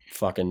absolutely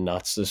fucking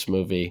nuts. This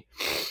movie,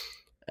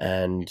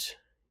 and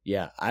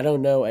yeah, I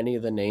don't know any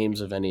of the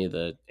names of any of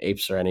the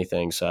apes or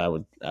anything, so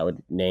I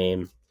would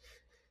name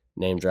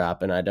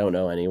drop, and I don't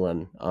know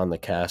anyone on the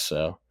cast,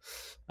 so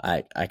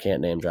I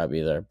can't name drop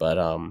either. But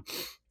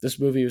this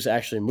movie was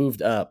actually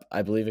moved up.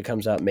 I believe it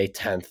comes out May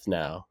 10th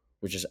now,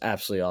 which is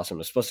absolutely awesome.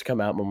 It's supposed to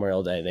come out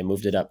Memorial Day. They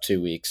moved it up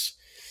 2 weeks.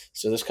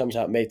 So this comes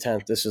out May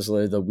 10th. This is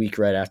literally the week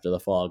right after the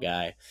Fall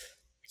Guy.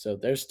 So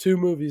there's two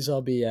movies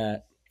I'll be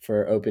at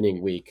for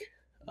opening week.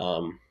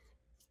 Um,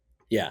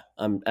 yeah,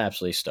 I'm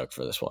absolutely stoked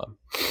for this one.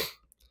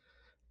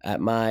 At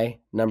my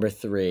number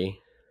three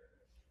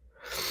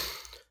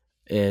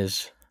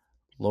is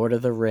Lord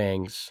of the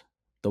Rings,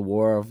 The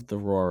War of the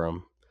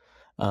Rohirrim.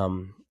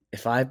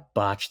 If I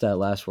botched that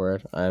last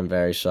word, I am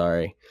very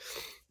sorry.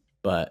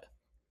 But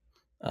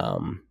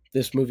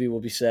this movie will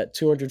be set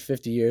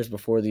 250 years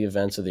before the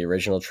events of the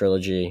original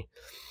trilogy.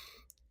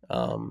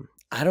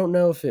 I don't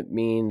know if it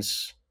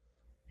means.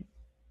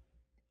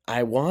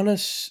 I want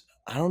to.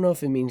 I don't know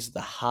if it means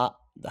the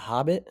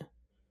Hobbit,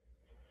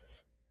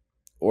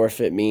 or if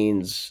it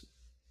means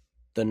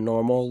the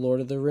normal Lord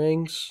of the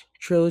Rings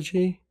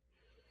trilogy.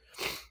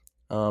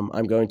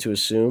 I'm going to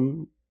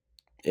assume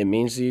it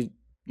means the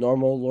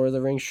normal Lord of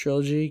the Rings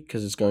trilogy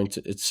because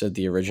it said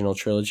the original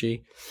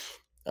trilogy.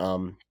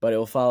 But it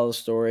will follow the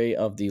story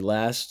of the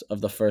last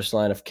of the first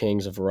line of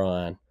kings of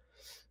Rohan.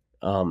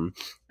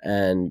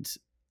 And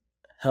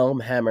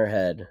Helm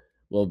Hammerhead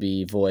will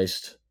be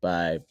voiced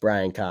by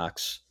Brian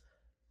Cox.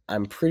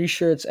 I'm pretty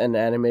sure it's an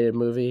animated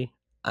movie.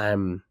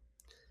 I'm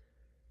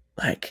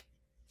like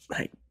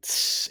like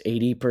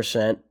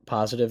 80%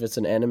 positive it's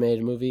an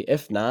animated movie.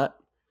 If not,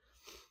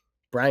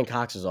 Brian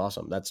Cox is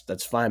awesome.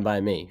 That's fine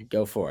by me.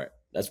 Go for it.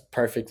 That's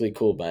perfectly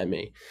cool by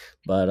me.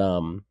 But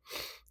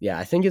yeah,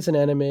 I think it's an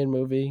animated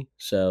movie,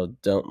 so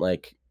don't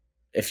like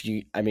if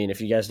you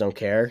guys don't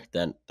care,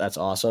 then that's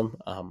awesome.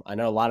 I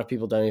know a lot of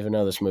people don't even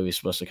know this movie's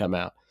supposed to come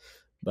out,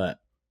 but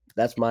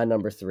that's my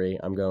number three.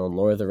 I'm going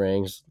Lord of the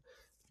Rings,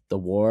 The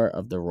War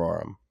of the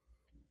Rohirrim.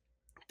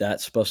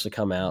 That's supposed to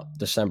come out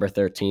December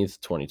 13th,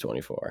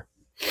 2024.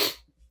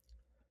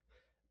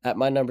 At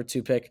my number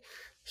two pick,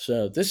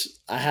 so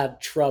this I had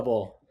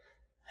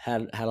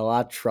a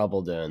lot of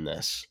trouble doing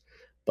this,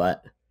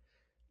 but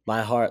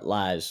my heart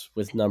lies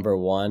with number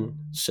one,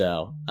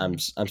 so I'm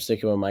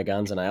sticking with my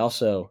guns, and I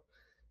also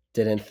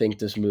didn't think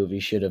this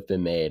movie should have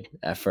been made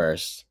at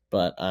first,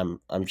 but I'm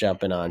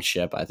jumping on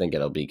ship. I think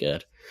it'll be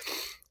good.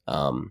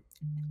 Um,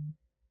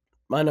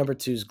 my number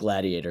two is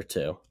Gladiator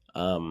 2.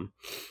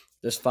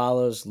 This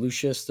follows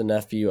Lucius, the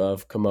nephew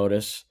of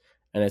Commodus,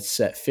 and it's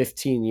set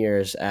 15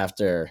 years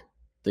after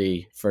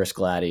the first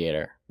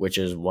Gladiator, which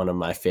is one of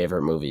my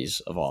favorite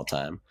movies of all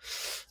time.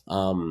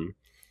 Um,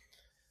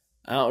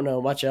 I don't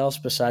know much else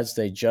besides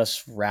they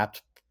just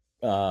wrapped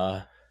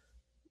uh,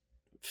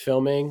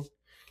 filming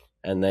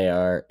and they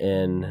are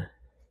in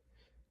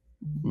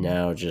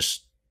now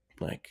just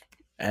like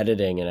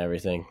editing and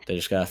everything. They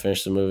just gotta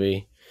finish the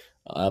movie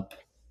up,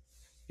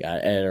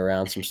 gotta edit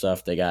around some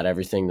stuff. They got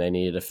everything they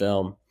needed to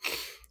film.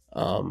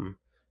 Um,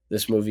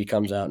 this movie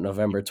comes out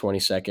November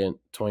 22nd,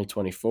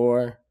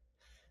 2024,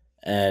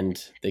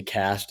 and the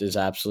cast is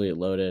absolutely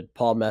loaded.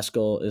 Paul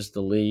Mescal is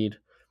the lead.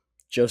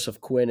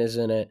 Joseph Quinn is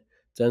in it.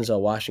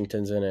 Denzel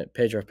Washington's in it.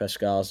 Pedro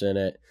Pascal's in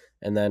it.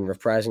 And then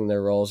reprising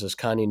their roles is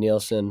Connie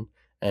Nielsen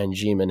and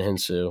Jimin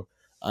Hinsu.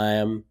 I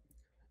am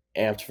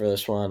amped for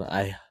this one.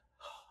 I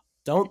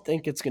don't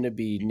think it's going to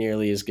be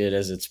nearly as good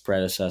as its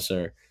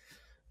predecessor,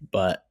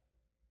 but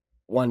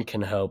one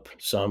can hope.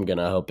 So I'm going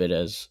to hope it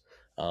is.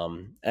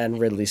 And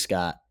Ridley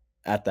Scott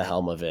at the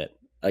helm of it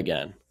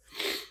again.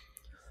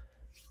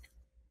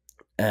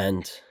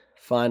 And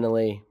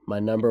finally, my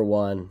number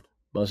one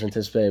most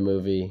anticipated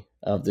movie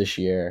of this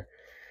year.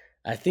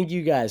 I think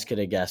you guys could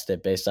have guessed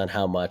it based on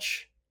how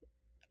much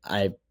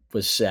I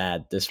was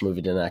sad this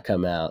movie did not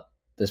come out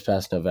this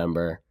past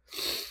November.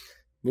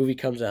 Movie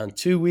comes out in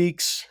 2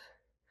 weeks,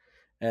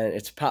 and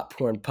it's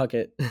popcorn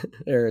bucket,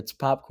 or it's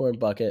popcorn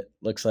bucket.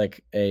 Looks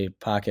like a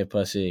pocket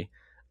pussy.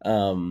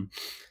 Um,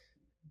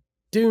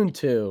 Dune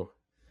 2,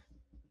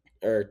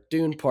 or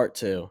Dune Part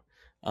 2.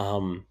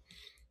 Um,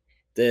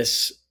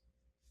 this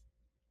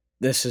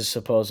this is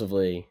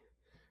supposedly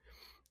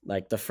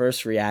like the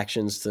first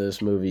reactions to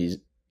this movie,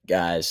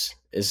 guys,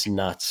 is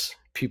nuts.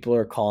 People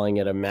are calling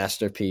it a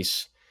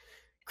masterpiece.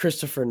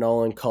 Christopher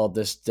Nolan called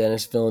this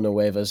Denis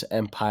Villeneuve's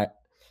Empire,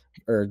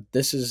 or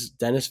this is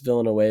Denis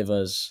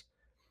Villeneuve's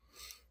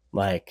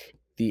like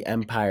The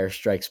Empire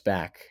Strikes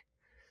Back.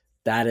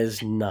 That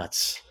is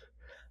nuts.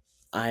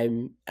 I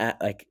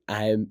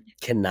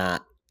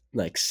cannot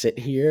like sit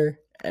here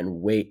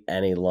and wait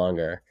any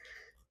longer.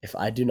 If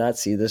I do not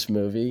see this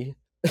movie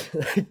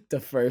the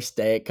first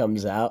day it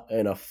comes out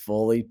in a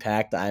fully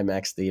packed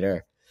IMAX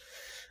theater,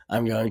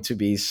 I'm going to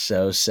be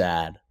so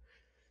sad.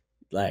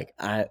 Like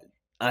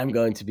I'm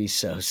going to be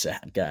so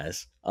sad,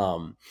 guys.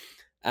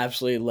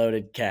 Absolutely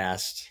loaded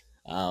cast.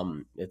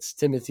 It's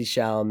Timothy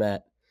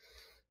Chalamet,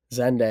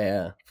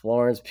 Zendaya,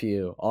 Florence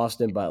Pugh,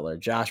 Austin Butler,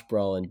 Josh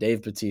Brolin,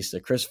 Dave Bautista,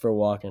 Christopher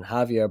Walken,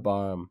 Javier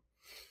Bardem,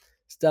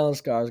 Stellan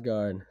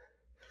Skarsgård,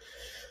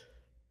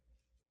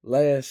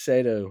 Lea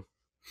Seydoux,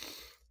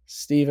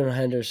 Stephen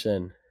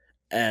Henderson,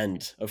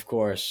 and of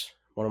course,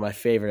 one of my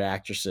favorite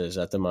actresses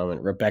at the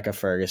moment, Rebecca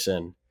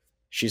Ferguson.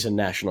 She's a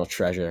national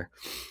treasure.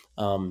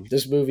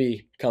 This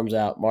movie comes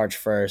out March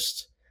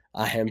 1st.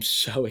 I am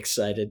so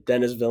excited.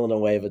 Denis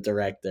Villeneuve, a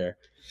director.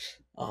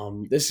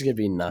 This is gonna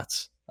be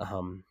nuts.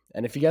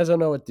 And if you guys don't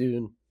know what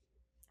Dune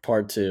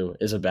Part 2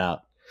 is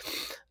about,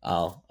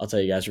 I'll tell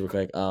you guys real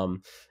quick.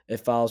 It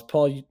follows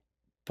Paul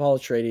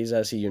Atreides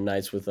as he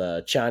unites with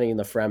Chani and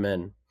the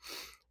Fremen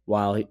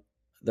while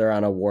they're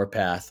on a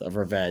warpath of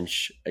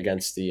revenge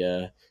against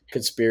the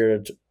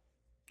conspirator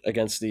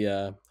against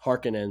the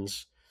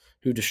Harkonnens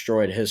who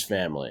destroyed his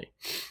family.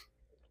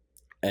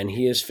 And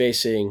he is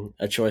facing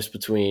a choice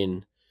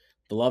between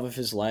the love of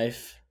his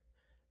life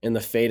and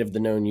the fate of the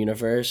known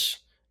universe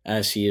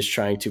as he is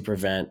trying to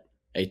prevent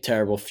a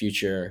terrible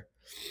future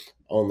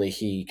only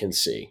he can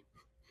see.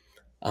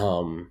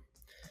 Um,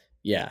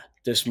 yeah,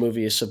 this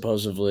movie is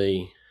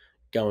supposedly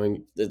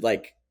going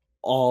like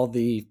all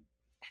the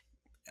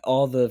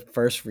all the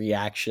first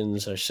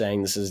reactions are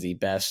saying this is the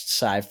best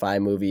sci-fi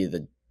movie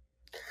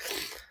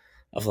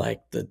of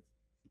like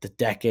the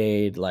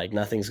decade. Like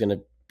nothing's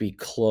gonna be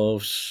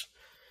close.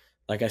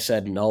 Like I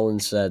said, Nolan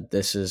said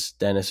this is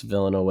Denis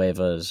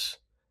Villeneuve's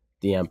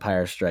The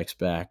Empire Strikes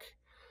Back.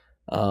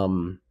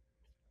 Um,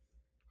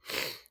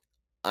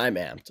 I'm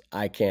amped.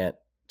 I can't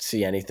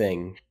see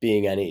anything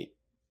being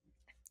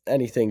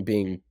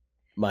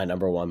my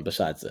number one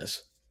besides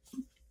this.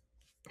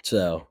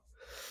 So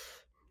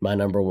my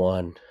number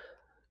one,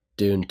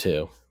 Dune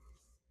 2.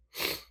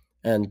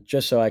 And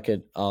just so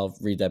I'll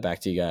read that back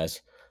to you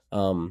guys.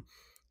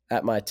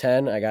 At my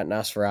 10, I got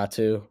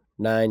Nosferatu,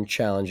 9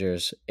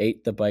 Challengers,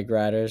 8 The Bike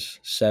Riders,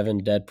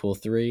 7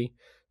 Deadpool 3,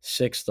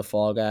 6 The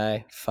Fall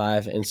Guy,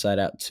 5 Inside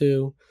Out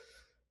 2,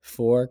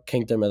 4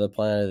 Kingdom of the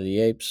Planet of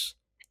the Apes,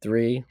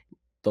 3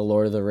 The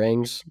Lord of the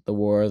Rings, The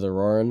War of the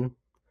Rohirrim,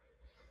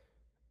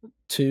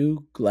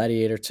 2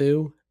 Gladiator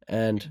 2,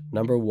 and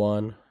number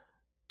 1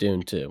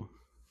 Dune 2,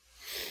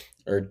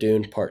 or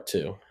Dune Part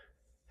 2.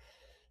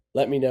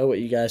 Let me know what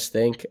you guys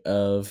think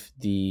of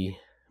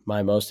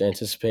my most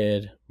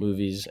anticipated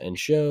movies and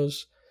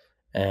shows,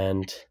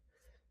 and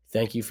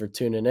thank you for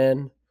tuning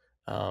in.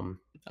 I'm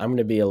going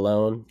to be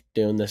alone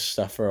doing this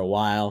stuff for a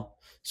while,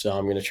 so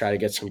I'm going to try to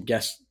get some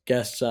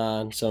guests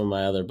on, some of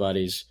my other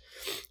buddies,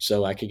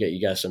 so I could get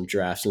you guys some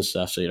drafts and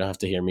stuff, so you don't have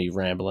to hear me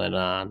rambling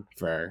on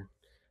for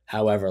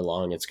however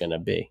long it's going to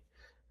be.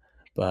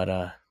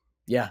 But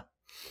yeah,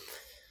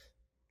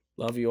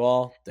 love you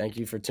all. Thank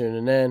you for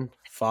tuning in.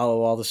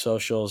 Follow all the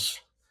socials.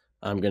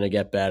 I'm gonna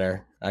get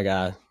better. I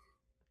got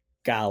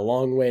a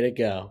long way to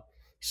go.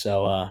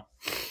 So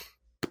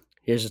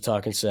here's a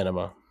Talking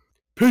Cinema.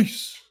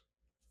 Peace.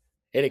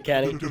 Hit it,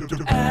 Kenny.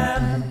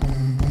 And